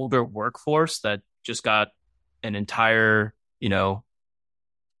an older workforce that just got an entire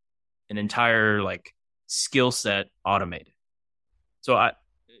like skill set automated. So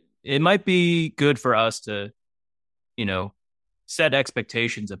it might be good for us to, set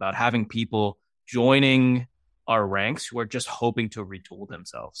expectations about having people joining our ranks who are just hoping to retool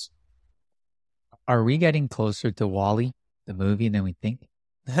themselves. Are we getting closer to WALL-E, the movie, than we think?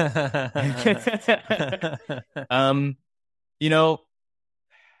 There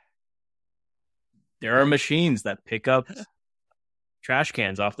are machines that pick up trash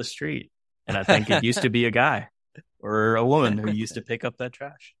cans off the street. And I think it used to be a guy or a woman who used to pick up that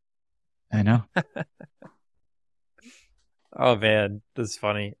trash. I know. Oh, man, that's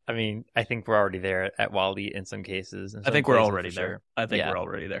funny. I mean, I think we're already there at WALL-E in some cases. I think we're already there. I think we're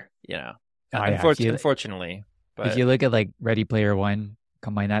already there. Unfortunately. But if you look at like Ready Player One,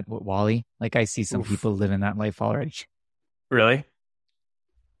 combine that with WALL-E, like I see some people living that life already. Really?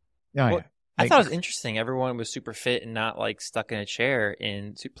 Yeah. I thought it was interesting. Everyone was super fit and not like stuck in a chair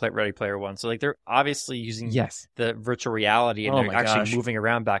in Ready Player One. So like they're obviously using the virtual reality and they're actually moving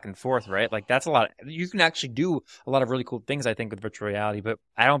around back and forth, right? Like that's a lot. You can actually do a lot of really cool things, I think, with virtual reality, but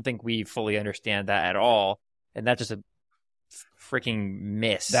I don't think we fully understand that at all. And that's just a freaking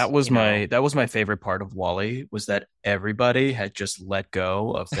miss. That was my favorite part of WALL-E was that everybody had just let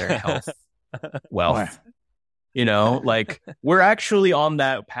go of their health wealth. Like we're actually on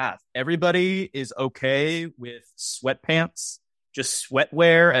that path. Everybody is okay with sweatpants, just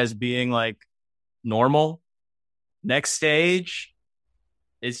sweatwear as being like normal. Next stage,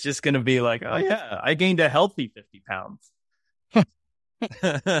 it's just going to be like, oh yeah, I gained a healthy 50 pounds.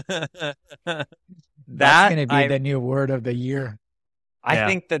 That's going to be the new word of the year. I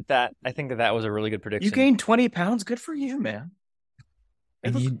think that was a really good prediction. You gained 20 pounds. Good for you, man.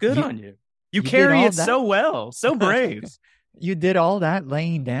 It looks good on you. You carry it so well, so brave. You did all that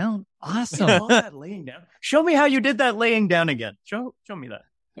laying down. Awesome. All that laying down. Show me how you did that laying down again. Show me that.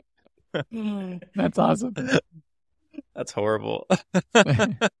 That's awesome. That's horrible.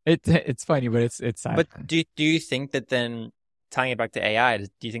 It's funny, but it's sad. But do you think that then tying it back to AI, do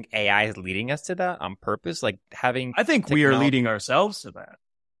you think AI is leading us to that on purpose? Like having I think we are leading ourselves to that.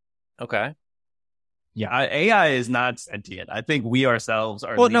 Okay. Yeah, AI is not sentient. I think we ourselves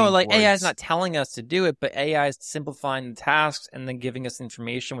are. Well, no, like AI is not telling us to do it, but AI is simplifying the tasks and then giving us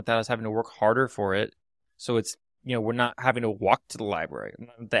information without us having to work harder for it. So it's we're not having to walk to the library.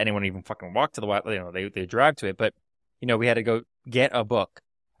 Not that anyone even fucking walked to the library. They drive to it, but we had to go get a book.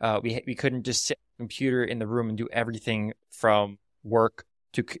 We couldn't just sit at the computer in the room and do everything from work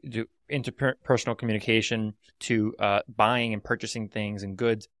to interpersonal communication to buying and purchasing things and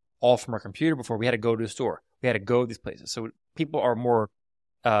goods. All from our computer before. We had to go to the store. We had to go to these places. So people are more,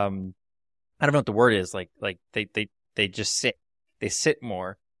 I don't know what the word is. Like they just sit. They sit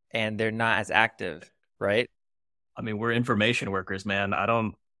more and they're not as active, right? I mean, we're information workers, man.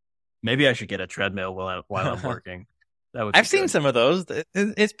 Maybe I should get a treadmill while I'm working. That would I've be seen good. some of those.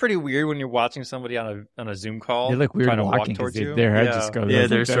 It's pretty weird when you're watching somebody on a Zoom call. They look weird trying to walk walking because towards you. their head Yeah. just goes. Yeah, like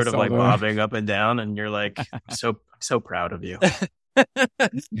they're this sort of all like the way. bobbing up and down, and you're like, so proud of you.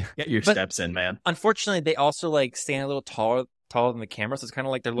 Get your But steps in, man. unfortunately, they also like stand a little taller than the camera, so it's kind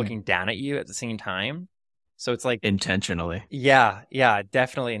of like they're looking down at you at the same time. So it's like Intentionally. yeah,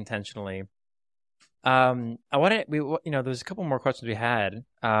 definitely intentionally. I wanted there's a couple more questions we had.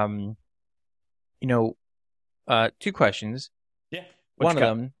 Two questions. Yeah. One of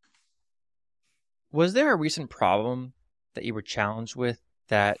them, was there a recent problem that you were challenged with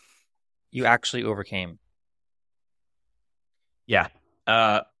that you actually overcame? Yeah.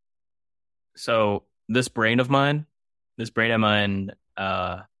 So this brain of mine,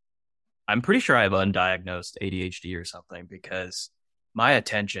 I'm pretty sure I have undiagnosed ADHD or something because my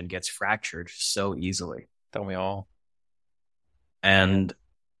attention gets fractured so easily. Don't we all? And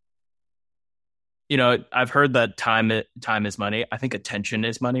I've heard that time is money. I think attention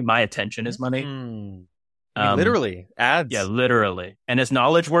is money. My attention is money. I mean, literally, ads. Yeah, literally. And as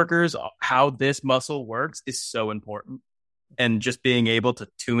knowledge workers, how this muscle works is so important. And just being able to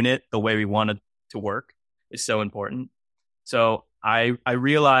tune it the way we want it to work is so important. So I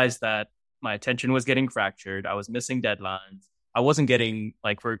realized that my attention was getting fractured. I was missing deadlines. I wasn't getting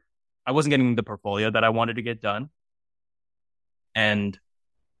the portfolio that I wanted to get done. And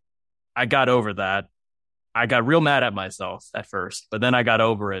I got over that. I got real mad at myself at first, but then I got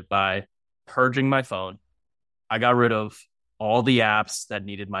over it by purging my phone. I got rid of all the apps that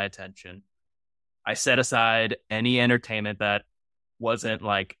needed my attention. I set aside any entertainment that wasn't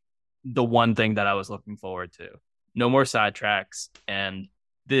like the one thing that I was looking forward to. No more sidetracks. And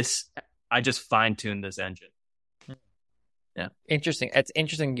I just fine-tuned this engine. Yeah. Interesting. It's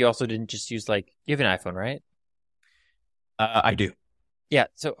interesting you also didn't just use you have an iPhone, right? I do. Yeah.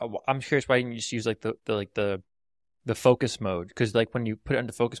 So I'm curious why didn't you just use the focus mode? Because when you put it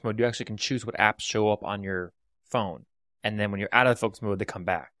into focus mode, you actually can choose what apps show up on your phone. And then when you're out of the focus mode, they come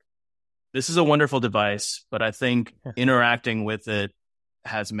back. This is a wonderful device, but I think interacting with it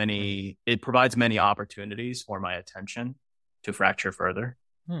provides many opportunities for my attention to fracture further.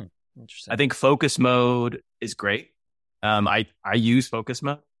 Interesting. I think focus mode is great. I use focus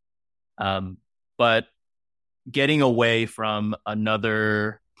mode. But getting away from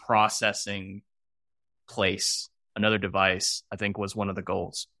another processing place, another device, I think was one of the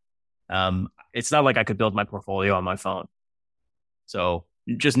goals. It's not like I could build my portfolio on my phone. So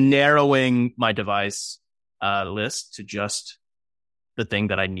just narrowing my device list to just the thing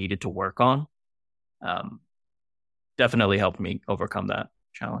that I needed to work on definitely helped me overcome that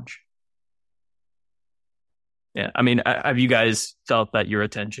challenge. Yeah. I mean, have you guys felt that your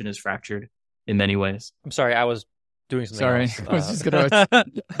attention is fractured in many ways? I'm sorry, I was doing something else. I was just going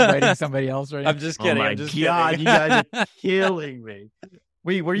to writing somebody else right now. I'm just kidding. Oh my I'm just God, kidding. you guys are killing me.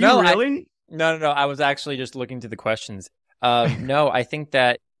 Wait, were you No, really? No. I was actually just looking to the questions. No, I think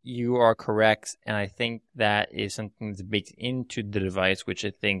that you are correct, and I think that is something that's baked into the device, which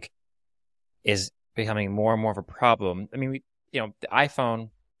I think is becoming more and more of a problem. I mean, the iPhone,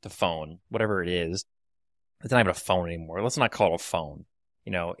 the phone, whatever it is, it's not even a phone anymore. Let's not call it a phone.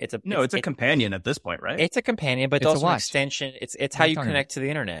 It's a companion at this point, right? It's a companion, but it's also an extension. It's how you connect to the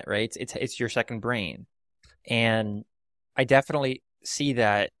internet, right? It's your second brain, and I definitely see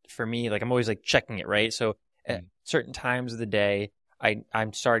that for me. I'm always checking it, right? So at certain times of the day,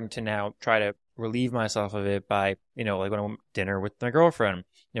 I'm starting to now try to relieve myself of it by when I'm at dinner with my girlfriend.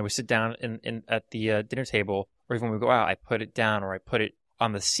 We sit down in at the dinner table, or even when we go out, I put it down or I put it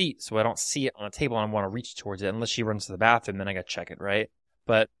on the seat so I don't see it on the table and I want to reach towards it unless she runs to the bathroom. Then I got to check it, right?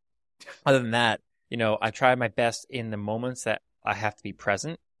 But other than that, I try my best in the moments that I have to be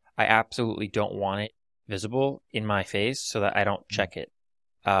present. I absolutely don't want it visible in my face so that I don't check it.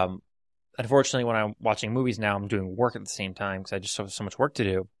 Unfortunately, when I'm watching movies now, I'm doing work at the same time because I just have so much work to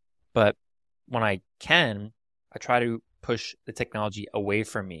do. But when I can, I try to push the technology away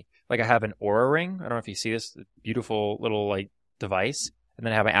from me. I have an Oura Ring. I don't know if you see this beautiful little device. And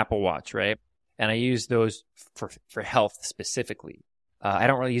then I have an Apple Watch, right? And I use those for health specifically. I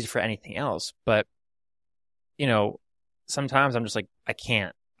don't really use it for anything else. But, sometimes I'm just I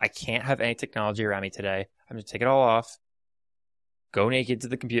can't have any technology around me today. I'm just take it all off, go naked to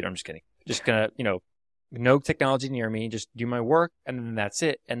the computer. I'm just kidding. Just gonna, no technology near me, just do my work, and then that's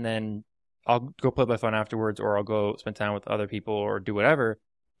it. And then I'll go play my phone afterwards, or I'll go spend time with other people or do whatever.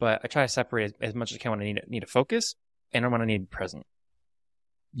 But I try to separate as much as I can when I need to focus and when I need to be present.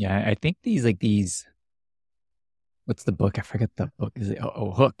 Yeah, I think these, what's the book? I forget the book. Is it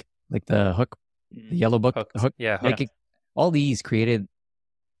Hook? The Hook, the yellow book. Hook. The Hook. Yeah, Hook. All these created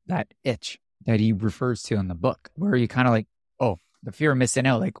that itch that he refers to in the book, where you kind of like, oh, the fear of missing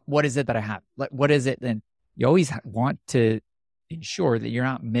out. Like, what is it that I have? Like, what is it? Then you always want to ensure that you're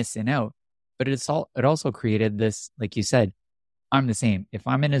not missing out. But it also created this, like you said, I'm the same. If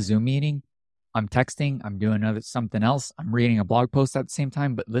I'm in a Zoom meeting, I'm texting, I'm doing something else, I'm reading a blog post at the same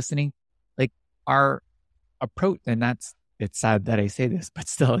time, but listening, like our approach, and it's sad that I say this, but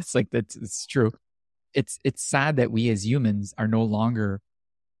still, it's like it's true. It's sad that we as humans are no longer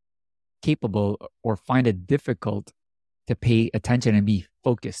capable or find it difficult to pay attention and be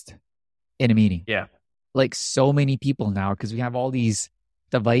focused in a meeting. Yeah. Like so many people now, because we have all these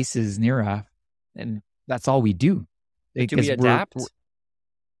devices near us, and that's all we do. Do we adapt?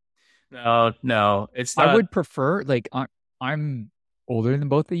 No, it's not. I would prefer, like, I'm older than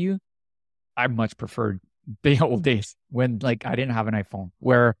both of you. I much preferred the old days when, like, I didn't have an iPhone,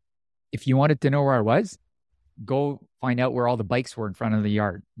 where if you wanted to know where I was, go find out where all the bikes were in front of the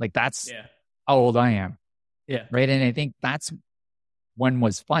yard. Like, that's how old I am. Yeah. Right. And I think that's when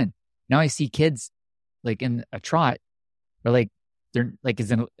was fun. Now I see kids like in a trot, or like they're like,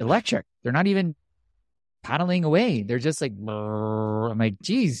 it's an electric. They're not even paddling away. They're just like, brrr. I'm like,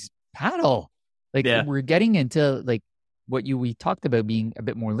 geez, paddle. Like we're getting into like what we talked about being a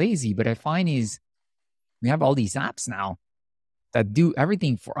bit more lazy, but I find we have all these apps now that do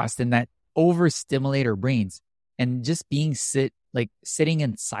everything for us and that overstimulate our brains, and just being sitting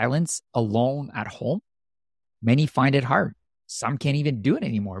in silence alone at home. Many find it hard. Some can't even do it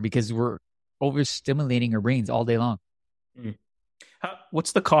anymore because we're overstimulating our brains all day long.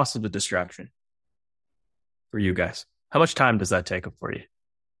 What's the cost of the distraction for you guys? How much time does that take up for you?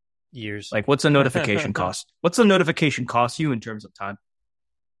 Years. Like, what's the notification cost? What's the notification cost you in terms of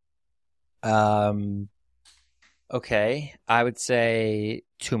time? Okay. I would say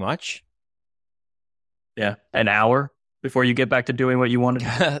too much. Yeah. An hour before you get back to doing what you wanted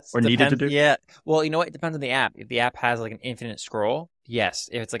or needed to do? Yeah. Well, you know what? It depends on the app. If the app has like an infinite scroll, yes.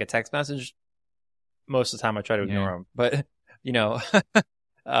 If it's like a text message, most of the time I try to ignore them. But, you know,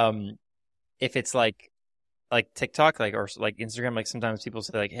 if it's like TikTok, or like Instagram, like sometimes people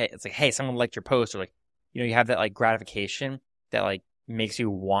say like, hey, it's like, hey, someone liked your post, or like, you know, you have that like gratification that like makes you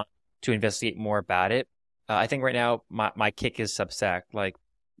want to investigate more about it. I think right now my kick is Substack, like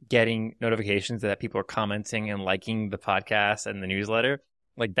getting notifications that people are commenting and liking the podcast and the newsletter.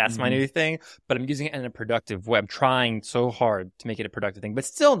 Like that's my new thing, but I'm using it in a productive way. I'm trying so hard to make it a productive thing, but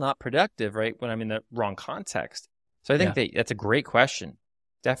still not productive, right? When I'm in the wrong context. So I think that's a great question.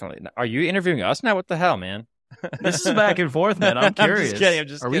 Definitely. Are you interviewing us now? What the hell, man? This is back and forth, man. I'm curious. I'm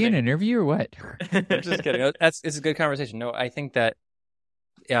just kidding. We in an interview or what? I'm just kidding. It's a good conversation. No, I think that,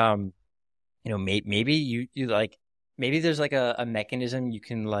 you know, maybe you like, maybe there's like a mechanism you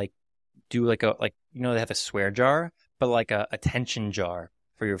can like do like you know, they have a swear jar, but like a attention jar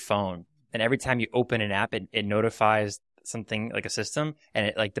for your phone. And every time you open an app, it notifies something like a system, and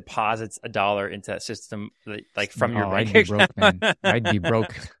it like deposits $1 into that system, like from your bank account. I'd be broke, man. I'd be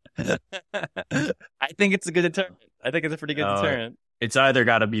broke. I think it's a good deterrent. I think it's a pretty good deterrent. It's either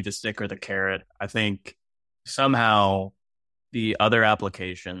got to be the stick or the carrot. I think somehow the other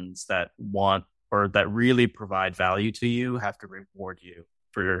applications that want or that really provide value to you have to reward you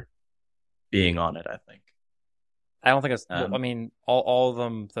for being on it, I think. I don't think it's, I mean, all of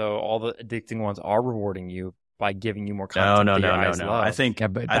them, though, all the addicting ones are rewarding you by giving you more content. No. I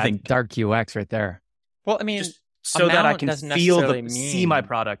think dark UX right there. Well, I mean, just so that I can see my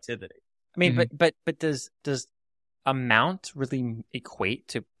productivity. I mean, but does amount really equate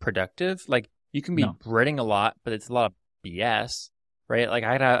to productive? Like, you can be writing a lot, but it's a lot of BS, right? Like,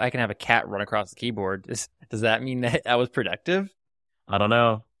 I can have a cat run across the keyboard. Does that mean that I was productive? I don't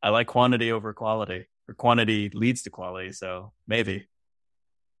know. I like quantity over quality, or quantity leads to quality. So maybe.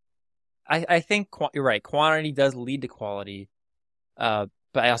 I think you're right. Quantity does lead to quality, but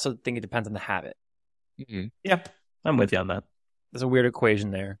I also think it depends on the habit. Mm-hmm. Yeah, I'm with you on that. There's a weird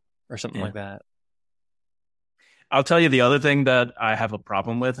equation there, or something like that. I'll tell you the other thing that I have a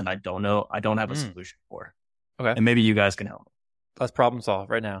problem with, and I don't have a solution for. Okay. And maybe you guys can help. Let's problem solve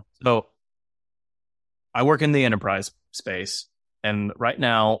right now. So I work in the enterprise space, and right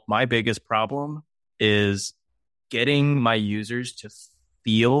now my biggest problem is getting my users to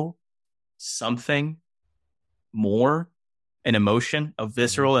feel something more, an emotion, a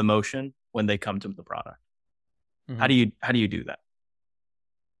visceral emotion when they come to the product. Mm-hmm. How do you do that?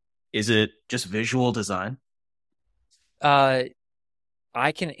 Is it just visual design? I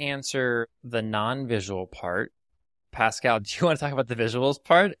can answer the non-visual part. Pascal, do you want to talk about the visuals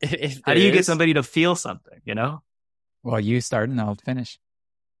part? How do you get somebody to feel something, you know? Well, you start and I'll finish.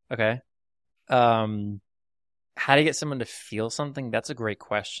 Okay. How do you get someone to feel something? That's a great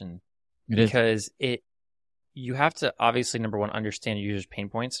question. It is. because you have to obviously, number one, understand your users' pain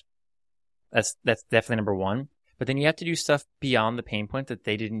points. That's definitely number one. But then you have to do stuff beyond the pain point that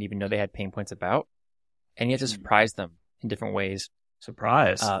they didn't even know they had pain points about, and you have to surprise them in different ways.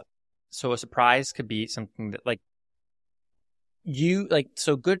 Surprise. So a surprise could be something that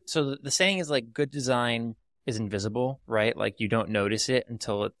so good. So the saying is like good design is invisible, right? Like you don't notice it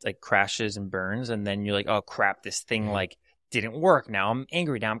until it like crashes and burns, and then you're like, oh crap, this thing like didn't work. Now I'm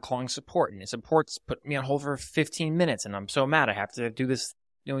angry. Now I'm calling support, and support's put me on hold for 15 minutes, and I'm so mad. I have to do this,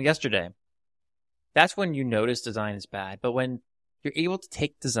 yesterday. That's when you notice design is bad. But when you're able to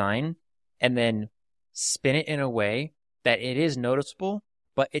take design and then spin it in a way that it is noticeable,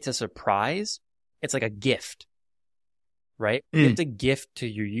 but it's a surprise, it's like a gift, right? You have to gift to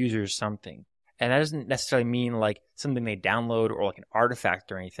your users something. And that doesn't necessarily mean like something they download or like an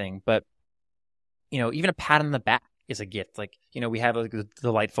artifact or anything, but even a pat on the back is a gift. Like, we have like the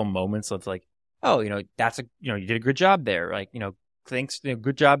delightful moments of like, oh, that's you did a good job there. Like, thanks,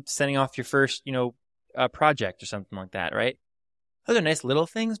 good job sending off your first, project or something like that, right? Those are nice little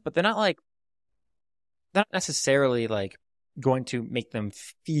things, but they're not necessarily like going to make them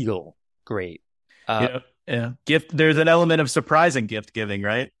feel great. Yeah. Gift. There's an element of surprise in gift giving,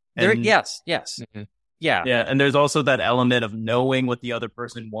 right? Yes. Mm-hmm. Yeah. Yeah. And there's also that element of knowing what the other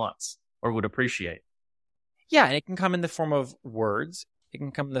person wants or would appreciate. Yeah. And it can come in the form of words. It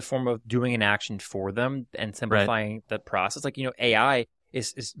can come in the form of doing an action for them and simplifying the process. Like, AI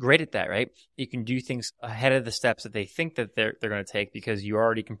is great at that, right? You can do things ahead of the steps that they think that they're going to take because you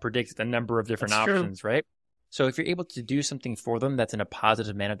already can predict the number of different options, right? So if you're able to do something for them that's in a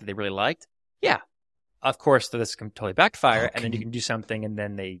positive manner that they really liked, yeah, of course, this can totally backfire. And then you can do something and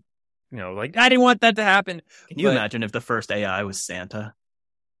then they, like, I didn't want that to happen. Can you imagine if the first AI was Santa?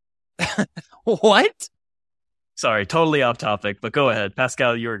 What? Sorry, totally off topic, but go ahead.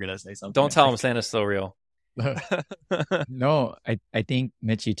 Pascal, you were going to say something. Don't tell him Santa's still real. No, I think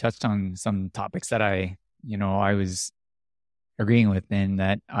Mitch, you touched on some topics that I was agreeing with and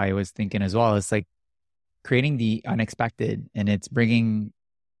that I was thinking as well. It's like creating the unexpected, and it's bringing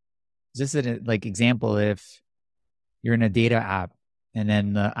just an example. If you're in a data app and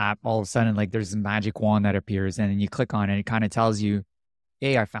then the app all of a sudden like there's a magic wand that appears and then you click on it, it kind of tells you,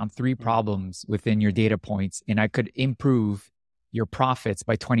 hey, I found 3 problems within your data points and I could improve your profits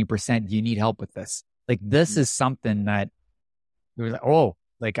by 20%. Do you need help with this? Like, this is something that it was like, oh,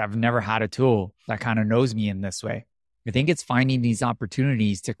 like I've never had a tool that kind of knows me in this way. I think it's finding these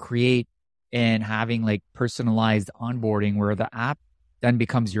opportunities to create and having like personalized onboarding where the app then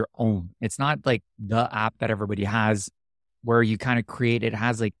becomes your own. It's not like the app that everybody has where you kind of create, it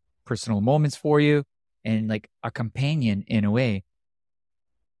has like personal moments for you and like a companion in a way.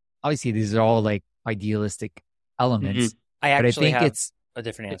 Obviously, these are all like idealistic elements. Mm-hmm. I think have it's a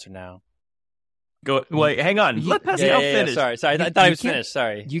different answer now. Go. Wait, hang on. Let Pascal finish. Sorry. I thought he was finished.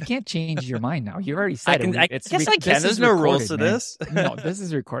 Sorry. You can't change your mind now. You already said it. I guess I can. There's no rules to this. No, this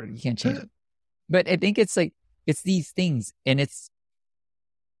is recorded. You can't change it. But I think it's like, it's these things. And it's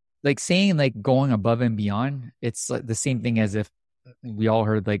like saying like going above and beyond. It's like the same thing as if we all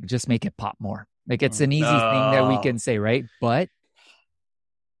heard like, just make it pop more. Like it's an easy thing that we can say, right? But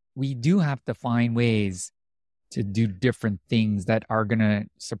we do have to find ways to do different things that are going to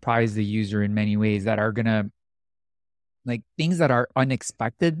surprise the user in many ways, that are going to like things that are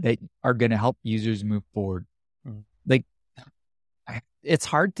unexpected that are going to help users move forward. Like it's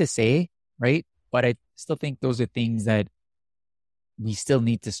hard to say, right? But I still think those are things that we still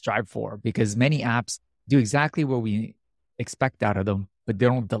need to strive for because many apps do exactly what we expect out of them, but they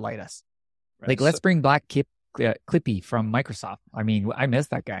don't delight us. Right. Like let's bring Black Clippy from Microsoft. I mean, I miss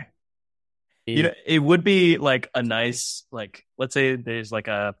that guy. It would be like a nice, like, let's say there's like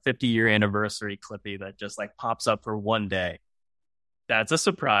a 50-year anniversary Clippy that just like pops up for one day. That's a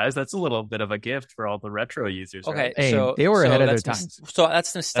surprise. That's a little bit of a gift for all the retro users. Okay, right? Hey, so they were ahead of their times. So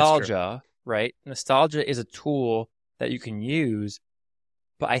that's nostalgia, right? Nostalgia is a tool that you can use,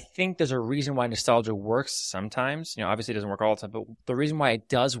 but I think there's a reason why nostalgia works sometimes. Obviously it doesn't work all the time, but the reason why it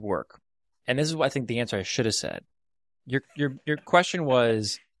does work, and this is what I think the answer I should have said. Your question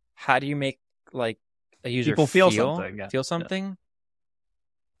was, how do you make like a user feel something? Yeah. Feel something?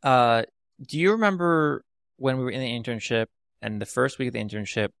 Yeah. Do you remember when we were in the internship and the first week of the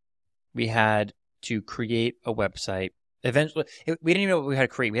internship, we had to create a website. Eventually, we didn't even know what we had to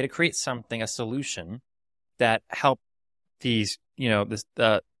create. We had to create something, a solution that helped these, this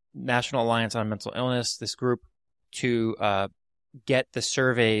National Alliance on Mental Illness, this group, to get the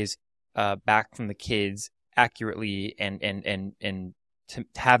surveys back from the kids accurately and to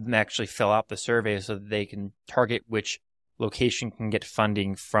have them actually fill out the survey so that they can target which location can get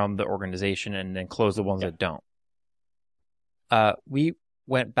funding from the organization and then close the ones that don't. We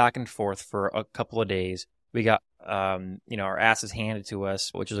went back and forth for a couple of days. We got, our asses handed to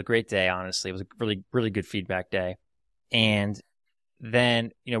us, which was a great day, honestly. It was a really, really good feedback day. And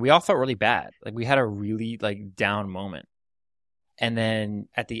then, we all felt really bad. Like, we had a really, down moment. And then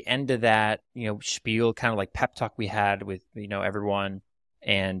at the end of that, spiel, kind of like pep talk we had with, everyone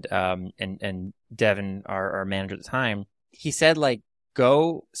and Devin, our manager at the time, he said,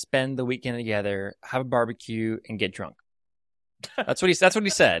 go spend the weekend together, have a barbecue, and get drunk. That's what he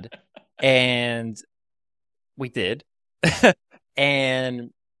said. And we did.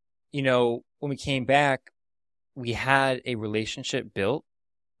 And, when we came back, we had a relationship built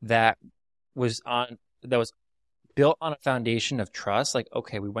that was built on a foundation of trust. Like,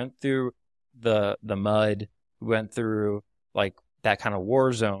 okay, we went through the mud, we went through that kind of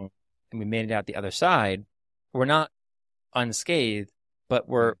war zone, and we made it out the other side. We're not unscathed, but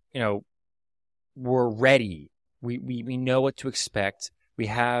we're ready. We know what to expect. We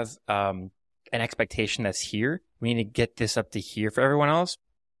have an expectation that's here. We need to get this up to here for everyone else.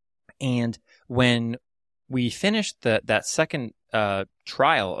 And when we finished that second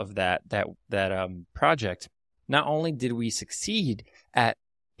trial of that project, not only did we succeed at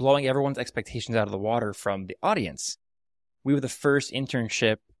blowing everyone's expectations out of the water from the audience, we were the first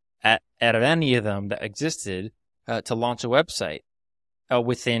internship out of any of them that existed to launch a website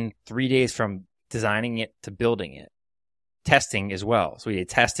within 3 days from designing it to building it. Testing as well. So we did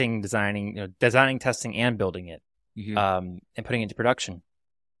testing, designing, testing, and building it, and putting it into production.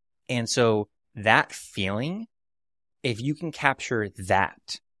 And so that feeling, if you can capture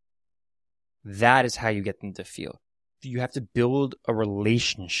that is how you get them to feel. You have to build a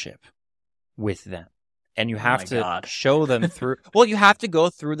relationship with them. And you have to show them through. Well, you have to go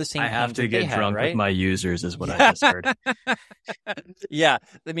through the same. I have to get drunk with my users, is what I just heard. Yeah,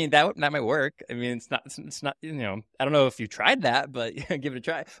 I mean that might work. I mean, it's not. I don't know if you tried that, but give it a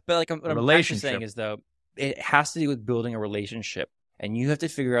try. But what I'm actually saying is, though, it has to do with building a relationship, and you have to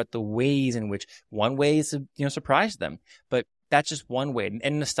figure out the ways in which one way is to surprise them, but that's just one way,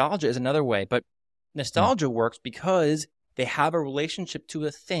 and nostalgia is another way. But nostalgia works because they have a relationship to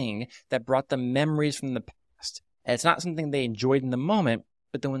a thing that brought them memories from the past. And it's not something they enjoyed in the moment,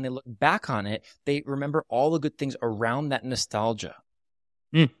 but then when they look back on it, they remember all the good things around that nostalgia.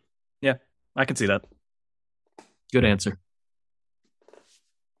 Yeah, I can see that. Good answer.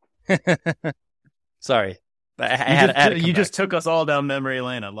 Sorry. You just took us all down memory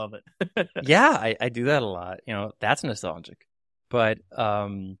lane. I love it. Yeah, I do that a lot. That's nostalgic. But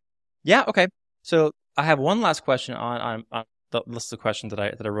yeah, okay. So I have one last question on the list of questions that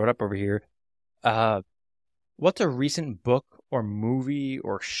I wrote up over here. What's a recent book or movie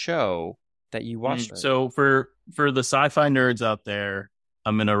or show that you watched? So for the sci-fi nerds out there,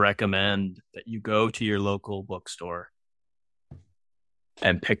 I'm going to recommend that you go to your local bookstore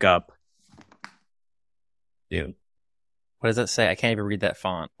and pick up Dune. What does that say? I can't even read that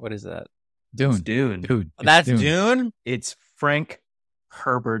font. What is that? Dune. It's Dune. Dude, that's Dune? It's Frank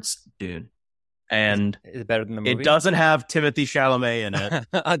Herbert's Dune. And is it better than the movie? It doesn't have Timothy Chalamet in it.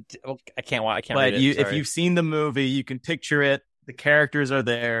 I can't But read it. If you've seen the movie, you can picture it. The characters are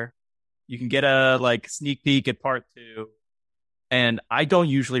there. You can get a sneak peek at part 2. And I don't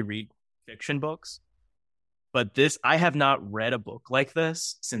usually read fiction books, but I have not read a book like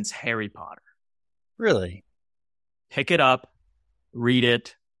this since Harry Potter. Really? Pick it up, read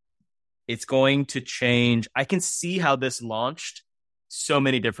it. It's going to change. I can see how this launched so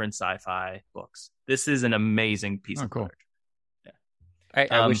many different sci-fi books. This is an amazing piece of literature. Yeah.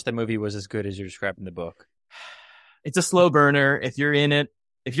 I wish the movie was as good as you're describing the book. It's a slow burner. If you're in it,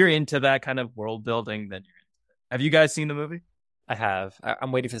 if you're into that kind of world building, then you're into it. Have you guys seen the movie? I have.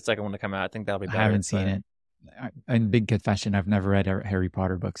 I'm waiting for the second one to come out. I think that'll be better. I haven't seen it. In big confession, I've never read Harry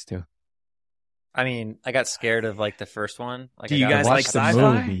Potter books too. I mean, I got scared of the first one. Do you guys like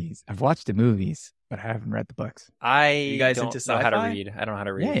sci-fi? Movies. I've watched the movies, but I haven't read the books. You guys don't into know how to read. I don't know how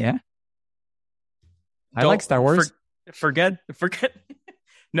to read. Yeah. I like Star Wars. Forget.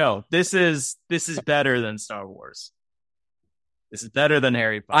 No, this is better than Star Wars. This is better than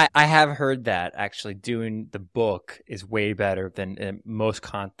Harry Potter. I have heard that actually doing the book is way better than most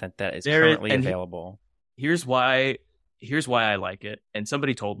content that is currently available. Here's why I like it. And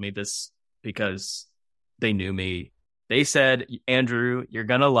somebody told me this because they knew me. They said, Andrew, you're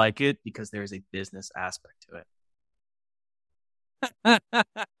going to like it because there's a business aspect to it.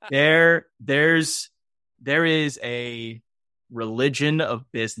 There is a religion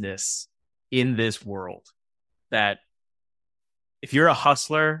of business in this world that if you're a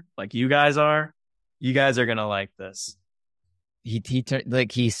hustler like you guys are going to like this.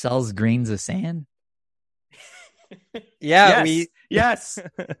 he sells grains of sand. Yeah, yes.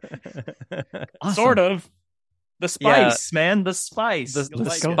 Awesome. Sort of. The spice, man. The spice. The You'll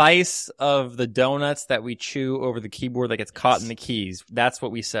like it. spice of the donuts that we chew over the keyboard that gets caught in the keys. That's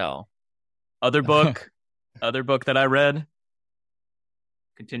what we sell. Other book that I read,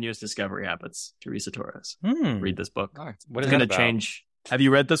 Continuous Discovery Habits, Teresa Torres. Read this book. What It's is going that to about? change. Have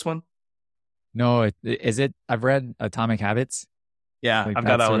you read this one? No, is it? I've read Atomic Habits. Yeah, Like, I've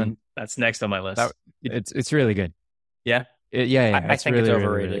got that's that the one. one- That's next on my list. It's really good. Yeah. Yeah. I It's think really, it's really,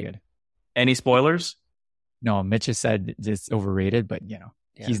 overrated. really good. Any spoilers? No, Mitch has said it's overrated, but Yeah,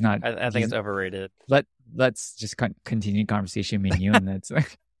 he's not. I think it's overrated. Let's just continue conversation, me and you, and that's.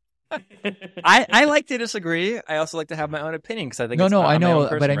 I like to disagree. I also like to have my own opinion because I think No, it's I my know, own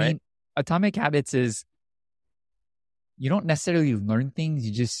person, but I right? mean, Atomic Habits is you don't necessarily learn things.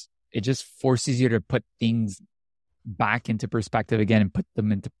 It just forces you to put things back into perspective again and put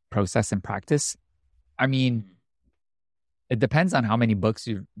them into process and practice. I mean, it depends on how many books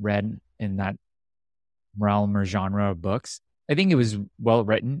you've read in that realm or genre of books. I think it was well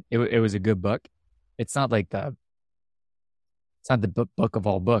written. It was a good book. It's not like it's not the book of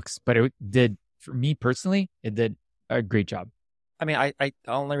all books, but it did, for me personally, it did a great job. I mean, I the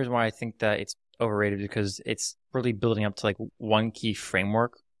only reason why I think that it's overrated is because it's really building up to like one key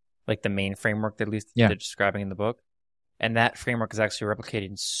framework, like the main framework that at least they're describing in the book. And that framework is actually replicated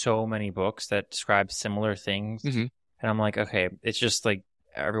in so many books that describe similar things. Mm-hmm. And I'm like, okay, it's just like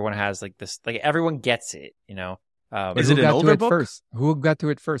everyone has like this, like everyone gets it, you know? Is Who it an got to older it book? first? Who got to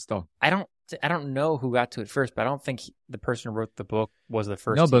it first, though? I don't know who got to it first, but I don't think the person who wrote the book was the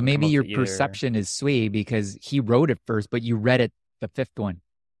first. No, to but even maybe come up your with it either. perception is swayed because he wrote it first, but you read it the fifth one.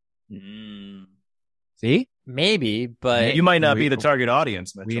 See? Maybe, but You might not be the target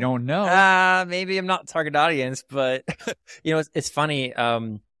audience, Mitchell. We don't know. maybe I'm not target audience, but you know, it's funny.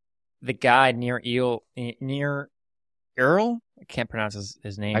 The guy near Earl, I can't pronounce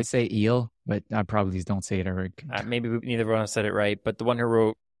his name. I say eel, but I probably don't say it right. Maybe neither of us said it right, but the one who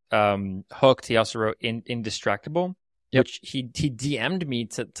wrote Hooked, he also wrote Indistractable, which he DM'd me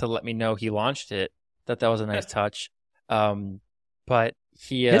to let me know he launched it. Thought that was a nice touch. But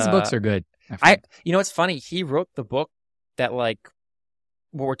his books are good. You know, it's funny. He wrote the book that like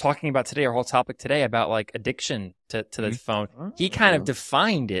what we're talking about today, our whole topic today about like addiction to the phone. He kind of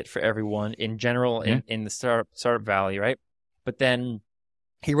defined it for everyone in general in the startup valley, right? But then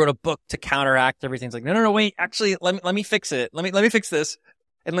he wrote a book to counteract everything. It's like, no, wait, actually, let me fix it. Let me fix this.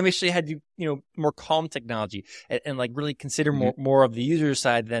 And let me show you how to do, you know, more calm technology and like really consider more of the user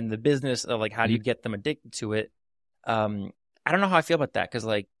side than the business of like how do you get them addicted to it. I don't know how I feel about that because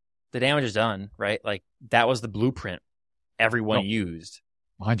like the damage is done, right? Like that was the blueprint everyone used.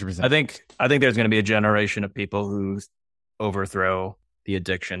 100%. I think there's going to be a generation of people who overthrow the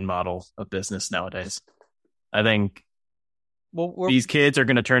addiction model of business nowadays. I think these kids are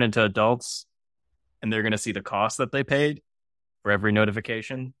going to turn into adults and they're going to see the cost that they paid for every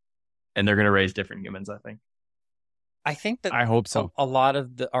notification and they're going to raise different humans, I think. I think that I hope so. A lot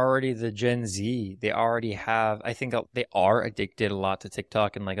of the Gen Z, they already have, I think they are addicted a lot to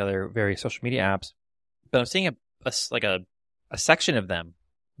TikTok and like other various social media apps. But I'm seeing a section of them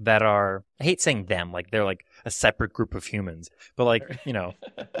that are, I hate saying them, like they're like a separate group of humans, but like, you know,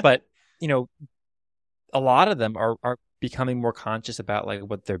 a lot of them are becoming more conscious about like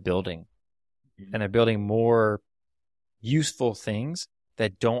what they're building and they're building more useful things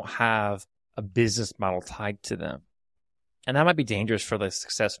that don't have a business model tied to them. And that might be dangerous for the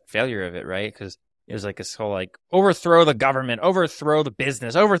success and failure of it, right? Because there's like this whole like overthrow the government, overthrow the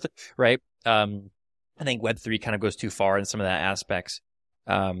business, right? I think Web3 kind of goes too far in some of that aspects.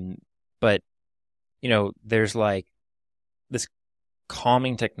 But you know, there's like this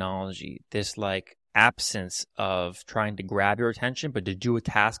calming technology, this like absence of trying to grab your attention, but to do a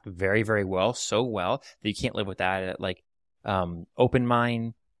task very, very well, so well that you can't live without it. Like,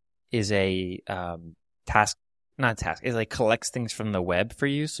 OpenMind is a task. Not a task. It like collects things from the web for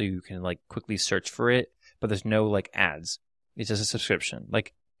you, so you can like quickly search for it. But there's no like ads. It's just a subscription.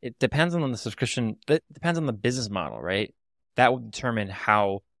 Like it depends on the subscription. It depends on the business model, right? That will determine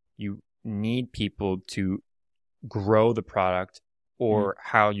how you need people to grow the product, or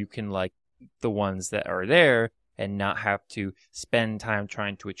how you can like the ones that are there and not have to spend time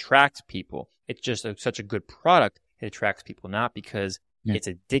trying to attract people. It's just such a good product. It attracts people not because it's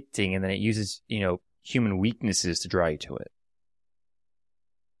addicting, and then it uses human weaknesses to draw you to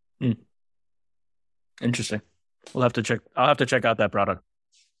it. Interesting. I'll have to check out that product.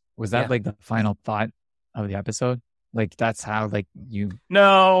 Was that like the final thought of the episode? Like that's how like you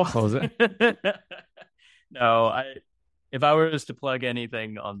no close it? No, if I was to plug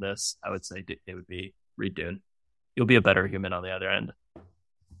anything on this, I would say it would be read Dune. You'll be a better human on the other end.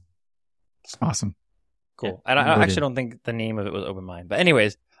 Awesome. Cool. Yeah. I actually don't think the name of it was Open Mind. But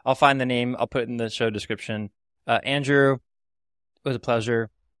anyways, I'll find the name. I'll put it in the show description. Andrew, it was a pleasure,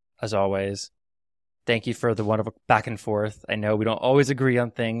 as always. Thank you for the wonderful back and forth. I know we don't always agree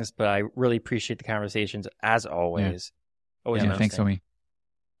on things, but I really appreciate the conversations, as always. Yeah, thanks, homie.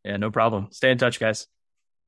 Yeah, no problem. Stay in touch, guys.